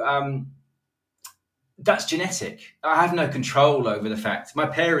that's genetic. I have no control over the fact. My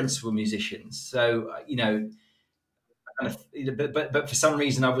parents were musicians. So, but for some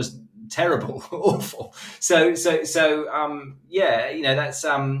reason I was terrible, awful. So that's,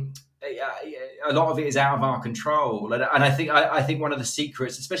 a lot of it is out of our control. And I think one of the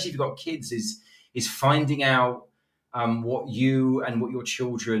secrets, especially if you've got kids, is finding out what you and what your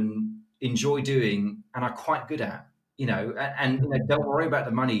children enjoy doing and are quite good at, and don't worry about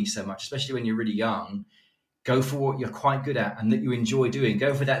the money so much, especially when you're really young. Go for what you're quite good at and that you enjoy doing.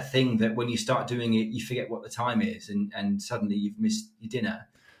 Go for that thing that when you start doing it, you forget what the time is and suddenly you've missed your dinner.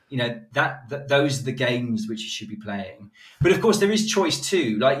 That those are the games which you should be playing. But of course there is choice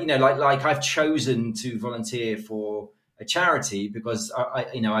too. Like I've chosen to volunteer for a charity because I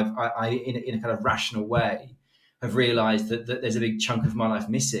in a kind of rational way have realized that there's a big chunk of my life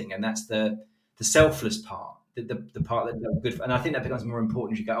missing, and that's the selfless part, the part that's good. And I think that becomes more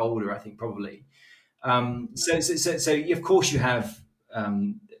important as you get older, I think probably. So of course you have,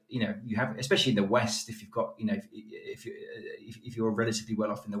 you have, especially in the West, if you've got, if you're relatively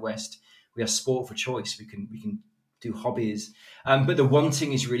well off in the West, we have sport for choice. We can do hobbies. But the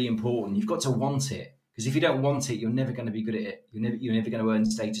wanting is really important. You've got to want it, because if you don't want it, you're never going to be good at it. You're never going to earn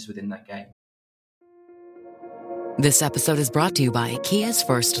status within that game. This episode is brought to you by Kia's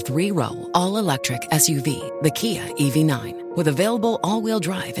first 3-row all-electric SUV, the Kia EV9, with available all-wheel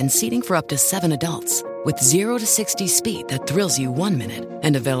drive and seating for up to 7 adults, with 0 to 60 speed that thrills you 1 minute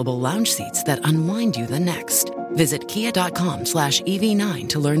and available lounge seats that unwind you the next. Visit kia.com/EV9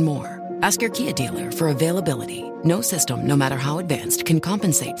 to learn more. Ask your Kia dealer for availability. No system, no matter how advanced, can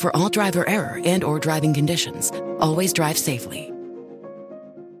compensate for all driver error and or driving conditions. Always drive safely.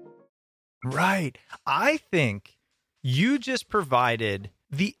 Right. I think you just provided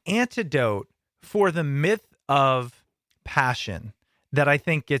the antidote for the myth of passion that I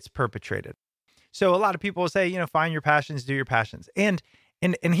think gets perpetrated. So a lot of people will say, find your passions, do your passions. And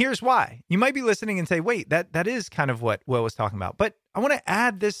here's why. You might be listening and say, wait, that is kind of what Will was talking about. But I want to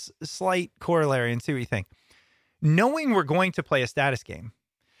add this slight corollary and see what you think. Knowing we're going to play a status game,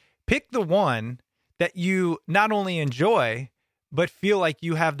 pick the one that you not only enjoy, but feel like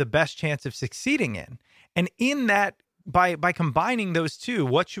you have the best chance of succeeding in. And in that, by combining those two,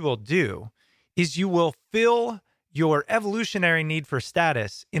 what you will do is you will fill your evolutionary need for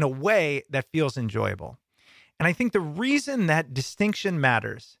status in a way that feels enjoyable. And I think the reason that distinction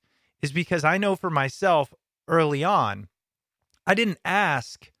matters is because I know for myself early on, I didn't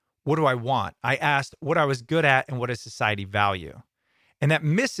ask, what do I want? I asked what I was good at and what does society value? And that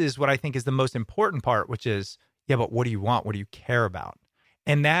misses what I think is the most important part, which is, yeah, but what do you want? What do you care about?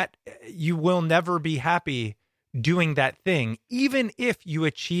 And that you will never be happy doing that thing, even if you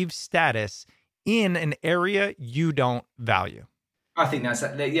achieve status in an area you don't value. I think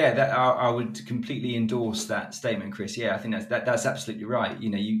I would completely endorse that statement, Chris. Yeah, I think that's absolutely right.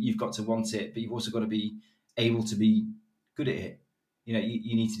 You've got to want it, but you've also got to be able to be good at it. You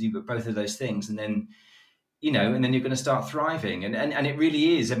need to do both of those things, and then, and then you're going to start thriving. And it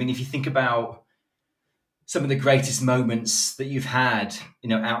really is. I mean, if you think about some of the greatest moments that you've had,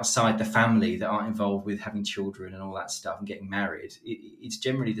 outside the family that aren't involved with having children and all that stuff and getting married, it's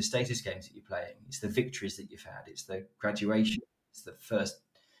generally the status games that you're playing. It's the victories that you've had. It's the graduation. It's the first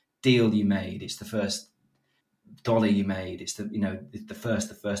deal you made. It's the first dollar you made. It's the first,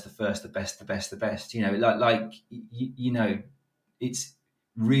 the best. It's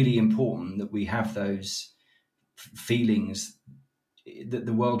really important that we have those feelings that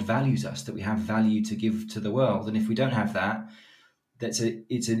the world values us, that we have value to give to the world. And if we don't have that, it's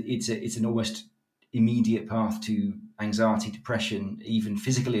an almost immediate path to anxiety, depression, even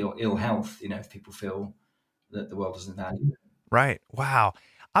physically or ill health. If people feel that the world doesn't value them. Right. Wow.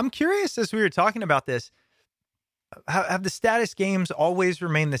 I'm curious, as we were talking about this, have the status games always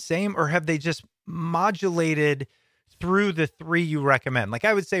remained the same, or have they just modulated through the 3 you recommend? Like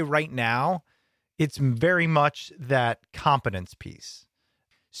I would say right now, it's very much that competence piece.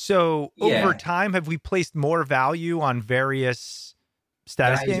 So over time, have we placed more value on various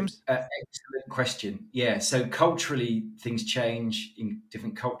status games? Excellent question. Yeah. So culturally, things change in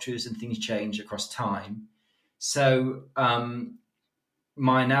different cultures and things change across time. So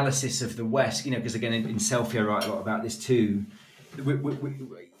my analysis of the West, because again, in Selfie, I write a lot about this too.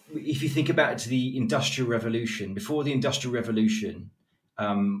 If you think about it, the Industrial Revolution, before the Industrial Revolution,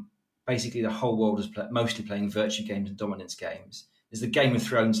 basically the whole world was mostly playing virtue games and dominance games. There's the Game of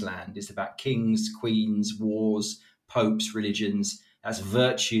Thrones land. It's about kings, queens, wars, popes, religions. That's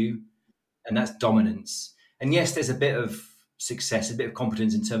virtue and that's dominance. And yes, there's a bit of success, a bit of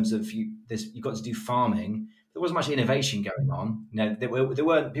competence in terms of you've got to do farming. There wasn't much innovation going on. There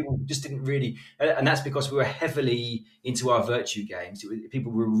weren't, people just didn't really, and that's because we were heavily into our virtue games.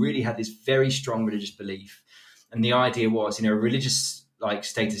 People really had this very strong religious belief. And the idea was, a religious like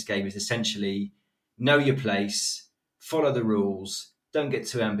status game is essentially know your place, follow the rules, don't get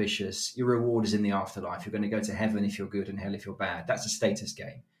too ambitious. Your reward is in the afterlife. You're going to go to heaven if you're good and hell if you're bad. That's a status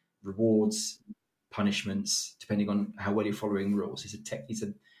game. Rewards, punishments, depending on how well you're following rules. It's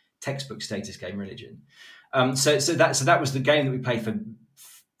a textbook status game religion. So that was the game that we played for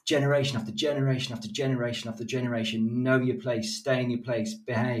generation after generation after generation after generation. Know your place, stay in your place,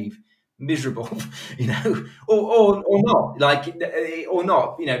 behave. Miserable, or not, or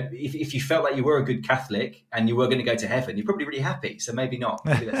not. If you felt like you were a good Catholic and you were going to go to heaven, you're probably really happy. So maybe not.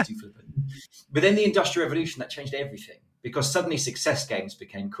 Maybe that's too flippant. But then the Industrial Revolution, that changed everything, because suddenly success games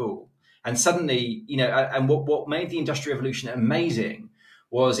became cool, and suddenly, and what made the Industrial Revolution amazing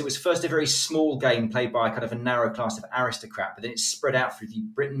was it was first a very small game played by kind of a narrow class of aristocrat, but then it spread out through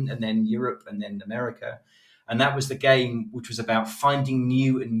Britain and then Europe and then America. And that was the game which was about finding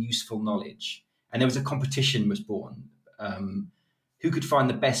new and useful knowledge. And there was a competition was born. Who could find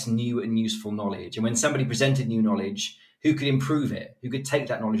the best new and useful knowledge? And when somebody presented new knowledge, who could improve it? Who could take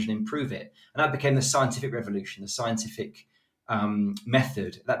that knowledge and improve it? And that became the scientific revolution, the scientific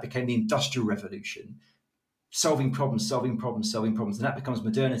method. That became the Industrial Revolution. Solving problems. And that becomes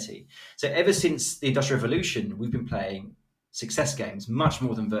modernity. So ever since the Industrial Revolution, we've been playing success games, much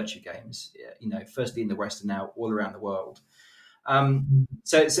more than virtue games, firstly in the West and now all around the world.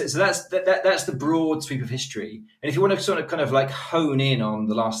 So that's the broad sweep of history. And if you want to sort of kind of like hone in on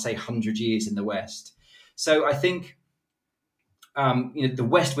the last, say, 100 years in the West. So I think, the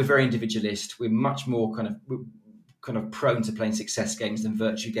West, we're very individualist. We're much more kind of prone to playing success games than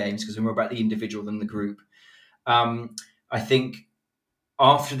virtue games, because we're more about the individual than the group. I think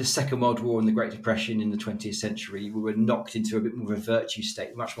after the Second World War and the Great Depression in the 20th century, we were knocked into a bit more of a virtue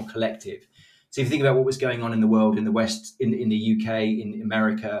state, much more collective. So if you think about what was going on in the world, in the West, in the UK, in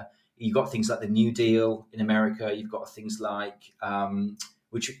America, you've got things like the New Deal in America. You've got things like,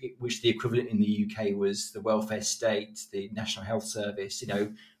 which the equivalent in the UK was the welfare state, the National Health Service.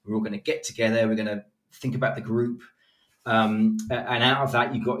 We're all going to get together. We're going to think about the group. And out of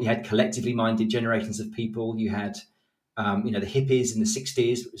that, you had collectively minded generations of people. You had the hippies in the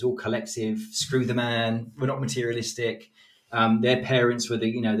 60s, it was all collective, screw the man, we're not materialistic. Their parents were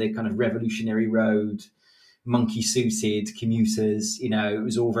the kind of revolutionary road, monkey suited commuters, it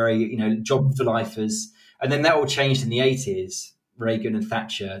was all very, job for lifers. And then that all changed in the 80s, Reagan and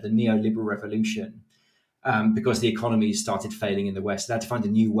Thatcher, the neoliberal revolution, because the economy started failing in the West. They had to find a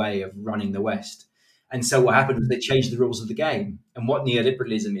new way of running the West. And so what happened was they changed the rules of the game. And what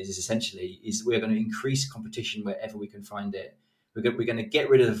neoliberalism is essentially we're going to increase competition wherever we can find it. We're going to get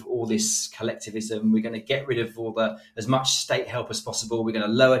rid of all this collectivism. We're going to get rid of as much state help as possible. We're going to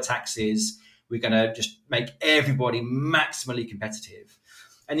lower taxes. We're going to just make everybody maximally competitive.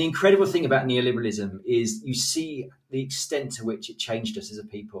 And the incredible thing about neoliberalism is you see the extent to which it changed us as a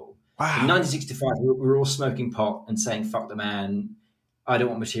people. Wow. In 1965, we were all smoking pot and saying, fuck the man. I don't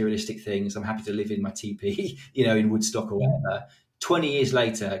want materialistic things. I'm happy to live in my teepee, in Woodstock or whatever. 20 years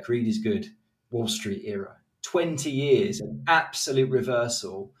later, greed is good. Wall Street era. 20 years, an absolute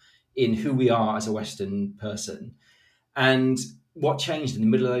reversal in who we are as a Western person. And what changed in the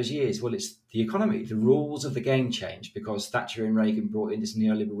middle of those years? Well, it's the economy. The rules of the game changed because Thatcher and Reagan brought in this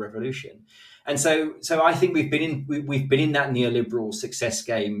neoliberal revolution. And so I think we've been in that neoliberal success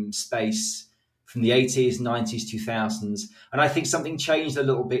game space from the 80s, 90s, 2000s. And I think something changed a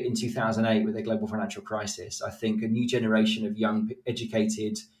little bit in 2008 with the global financial crisis. I think a new generation of young,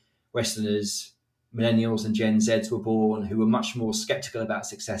 educated Westerners, millennials and Gen Zs were born who were much more skeptical about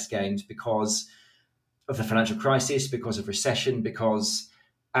success games because of the financial crisis, because of recession, because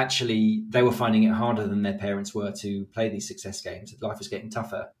actually they were finding it harder than their parents were to play these success games. Life was getting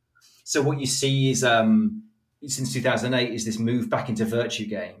tougher. So what you see is since 2008 is this move back into virtue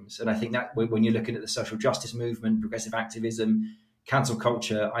games. And I think that when you're looking at the social justice movement, progressive activism, cancel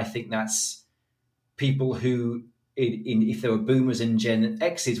culture, I think that's people who, if there were boomers and Gen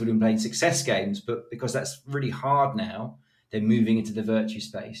X's, would have been playing success games. But because that's really hard now, they're moving into the virtue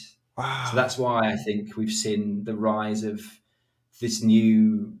space. Wow. So that's why I think we've seen the rise of this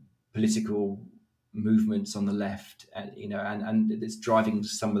new political movements on the left, and and it's driving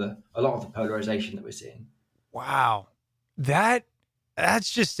a lot of the polarization that we're seeing. Wow.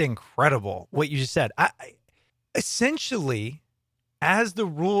 That's just incredible what you just said. Essentially, as the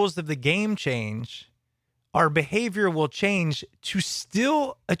rules of the game change, our behavior will change to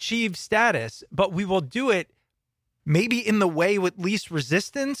still achieve status, but we will do it maybe in the way with least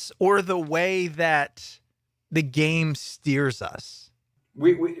resistance or the way that the game steers us.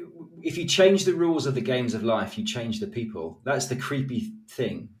 If you change the rules of the games of life, you change the people. That's the creepy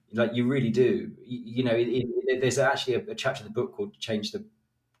thing. Like, you really do. There's actually a chapter in the book called "Change the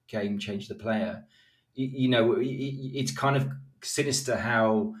Game, Change the Player." It's kind of sinister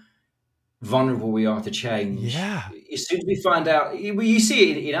how vulnerable we are to change. Yeah. As soon as we find out, you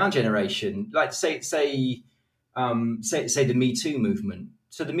see it in our generation. Like say the Me Too movement.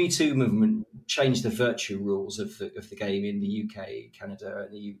 So the Me Too movement changed the virtue rules of the game in the UK, Canada,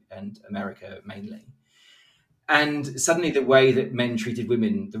 and America mainly. And suddenly the way that men treated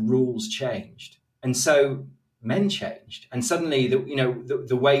women, the rules changed. And so men changed. And suddenly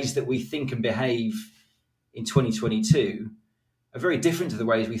the ways that we think and behave in 2022 are very different to the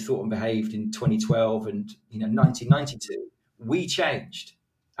ways we thought and behaved in 2012 and 1992. We changed.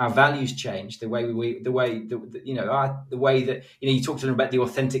 Our values changed. The way that you talked to them about the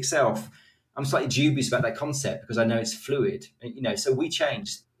authentic self. I'm slightly dubious about that concept because I know it's fluid. So we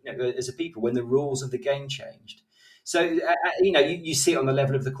changed as a people when the rules of the game changed. So you see it on the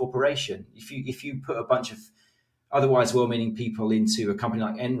level of the corporation. If you put a bunch of otherwise well-meaning people into a company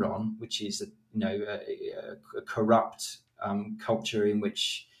like Enron, which is a corrupt culture in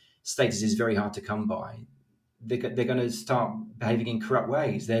which status is very hard to come by, they're going to start behaving in corrupt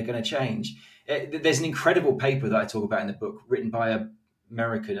ways. They're going to change. There's an incredible paper that I talk about in the book, written by a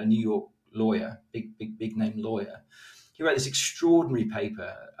New York lawyer, big name lawyer. He wrote this extraordinary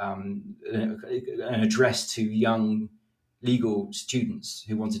paper, an address to young legal students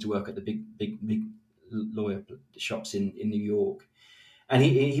who wanted to work at the big lawyer shops in New York. And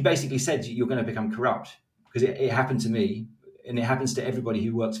he basically said, you're going to become corrupt, because it happened to me, and it happens to everybody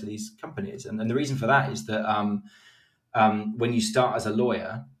who works for these companies. And the reason for that is that when you start as a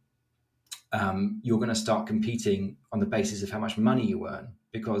lawyer, you're going to start competing on the basis of how much money you earn,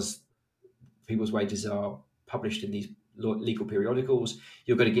 because people's wages are published in these legal periodicals.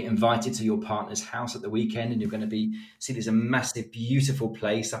 You're going to get invited to your partner's house at the weekend, and you're going to see there's a massive, beautiful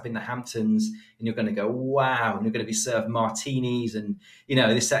place up in the Hamptons, and you're going to go, wow, and you're going to be served martinis and,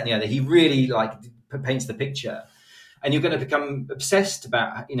 this, that, and the other. He really paints the picture. And you're going to become obsessed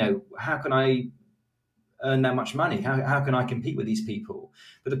about, how can I earn that much money? How can I compete with these people?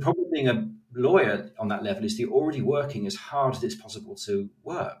 But the problem being a lawyer on that level is that you're already working as hard as it's possible to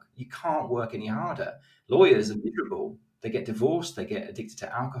work. You can't work any harder. Lawyers are miserable. They get divorced. They get addicted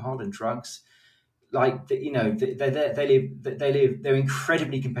to alcohol and drugs. They're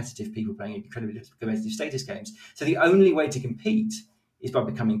incredibly competitive people playing incredibly competitive status games. So the only way to compete is by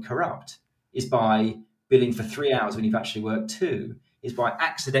becoming corrupt, is by billing for 3 hours when you've actually worked 2, is by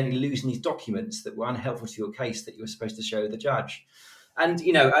accidentally losing these documents that were unhelpful to your case that you were supposed to show the judge. And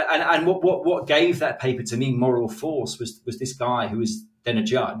what gave that paper to me moral force was this guy who was then a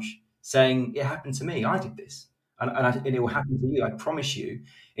judge saying, it happened to me, I did this, and it will happen to you, I promise you.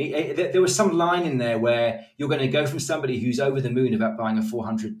 There was some line in there where you're going to go from somebody who's over the moon about buying a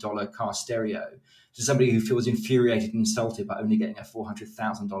 $400 car stereo to somebody who feels infuriated and insulted by only getting a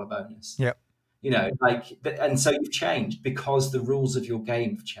 $400,000 bonus. Yep. And so you've changed because the rules of your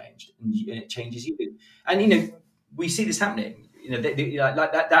game have changed, and it changes you. And we see this happening.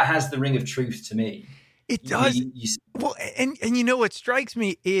 That has the ring of truth to me. It does. Well, and what strikes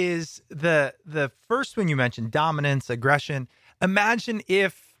me is the first one you mentioned, dominance, aggression. Imagine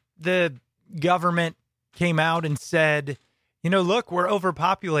if the government came out and said, look, we're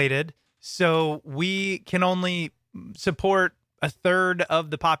overpopulated, so we can only support a third of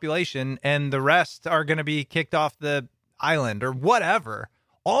the population and the rest are going to be kicked off the island or whatever.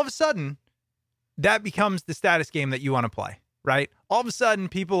 All of a sudden, that becomes the status game that you want to play, right? All of a sudden,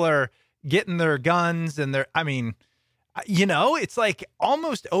 people are getting their guns and it's like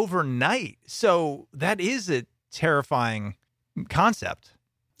almost overnight. So that is a terrifying concept.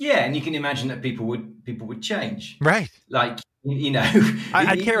 Yeah, and you can imagine that people would change, right? I'd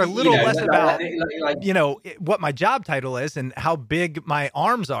care a little less about what my job title is and how big my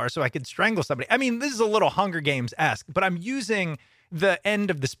arms are so I could strangle somebody. I mean, this is a little Hunger Games-esque, but I'm using the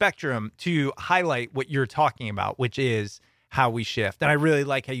end of the spectrum to highlight what you're talking about, which is how we shift. And I really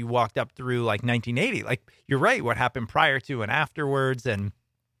like how you walked up through 1980. You're right, what happened prior to and afterwards, and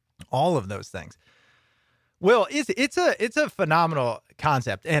all of those things. Will, it's a phenomenal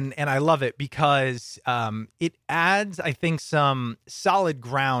concept, and I love it because it adds, I think, some solid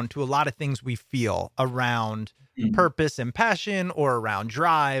ground to a lot of things we feel around purpose and passion, or around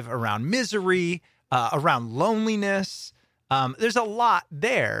drive, around misery, around loneliness. There's a lot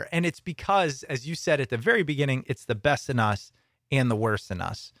there, and it's because, as you said at the very beginning, it's the best in us and the worst in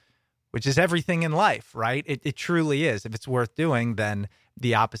us, which is everything in life, right? It truly is. If it's worth doing, then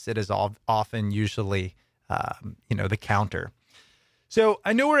the opposite is often usually the counter. So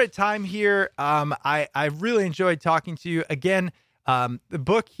I know we're at time here. I really enjoyed talking to you. Again, the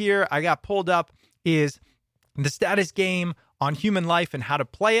book here I got pulled up is The Status Game on Human Life and How to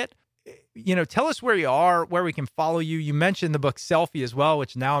Play It. Tell us where you are, where we can follow you. You mentioned the book Selfie as well,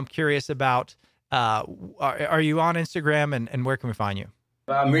 which now I'm curious about. Are you on Instagram, and where can we find you?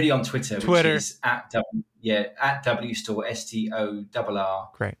 I'm really on Twitter. Which is at WStorr, STORR.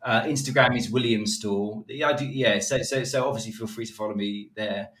 Great. Instagram is William Storr. I do, yeah. So obviously feel free to follow me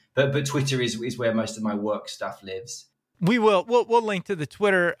there. But Twitter is where most of my work stuff lives. We'll link to the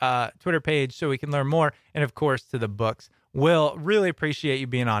Twitter page so we can learn more, and of course to the books. Will, really appreciate you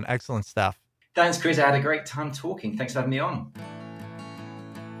being on. Excellent stuff. Thanks, Chris. I had a great time talking. Thanks for having me on.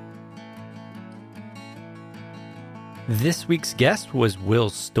 This week's guest was Will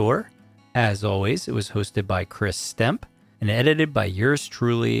Storr. As always, it was hosted by Chris Stemp and edited by yours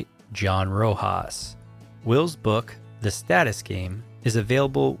truly, John Rojas. Will's book, The Status Game, is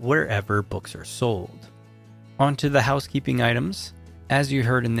available wherever books are sold. On to the housekeeping items. As you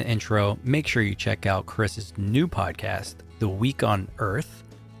heard in the intro, make sure you check out Chris's new podcast, The Week on Earth.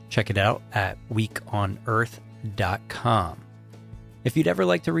 Check it out at weekonearth.com. If you'd ever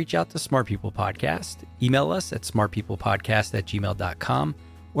like to reach out to Smart People Podcast, email us at smartpeoplepodcast@gmail.com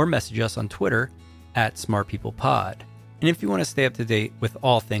or message us on Twitter at smartpeoplepod. And if you want to stay up to date with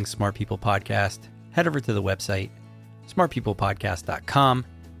all things Smart People Podcast, head over to the website, smartpeoplepodcast.com,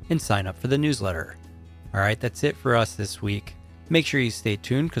 and sign up for the newsletter. All right, that's it for us this week. Make sure you stay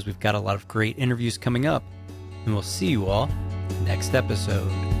tuned because we've got a lot of great interviews coming up, and we'll see you all next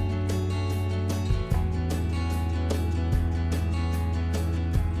episode.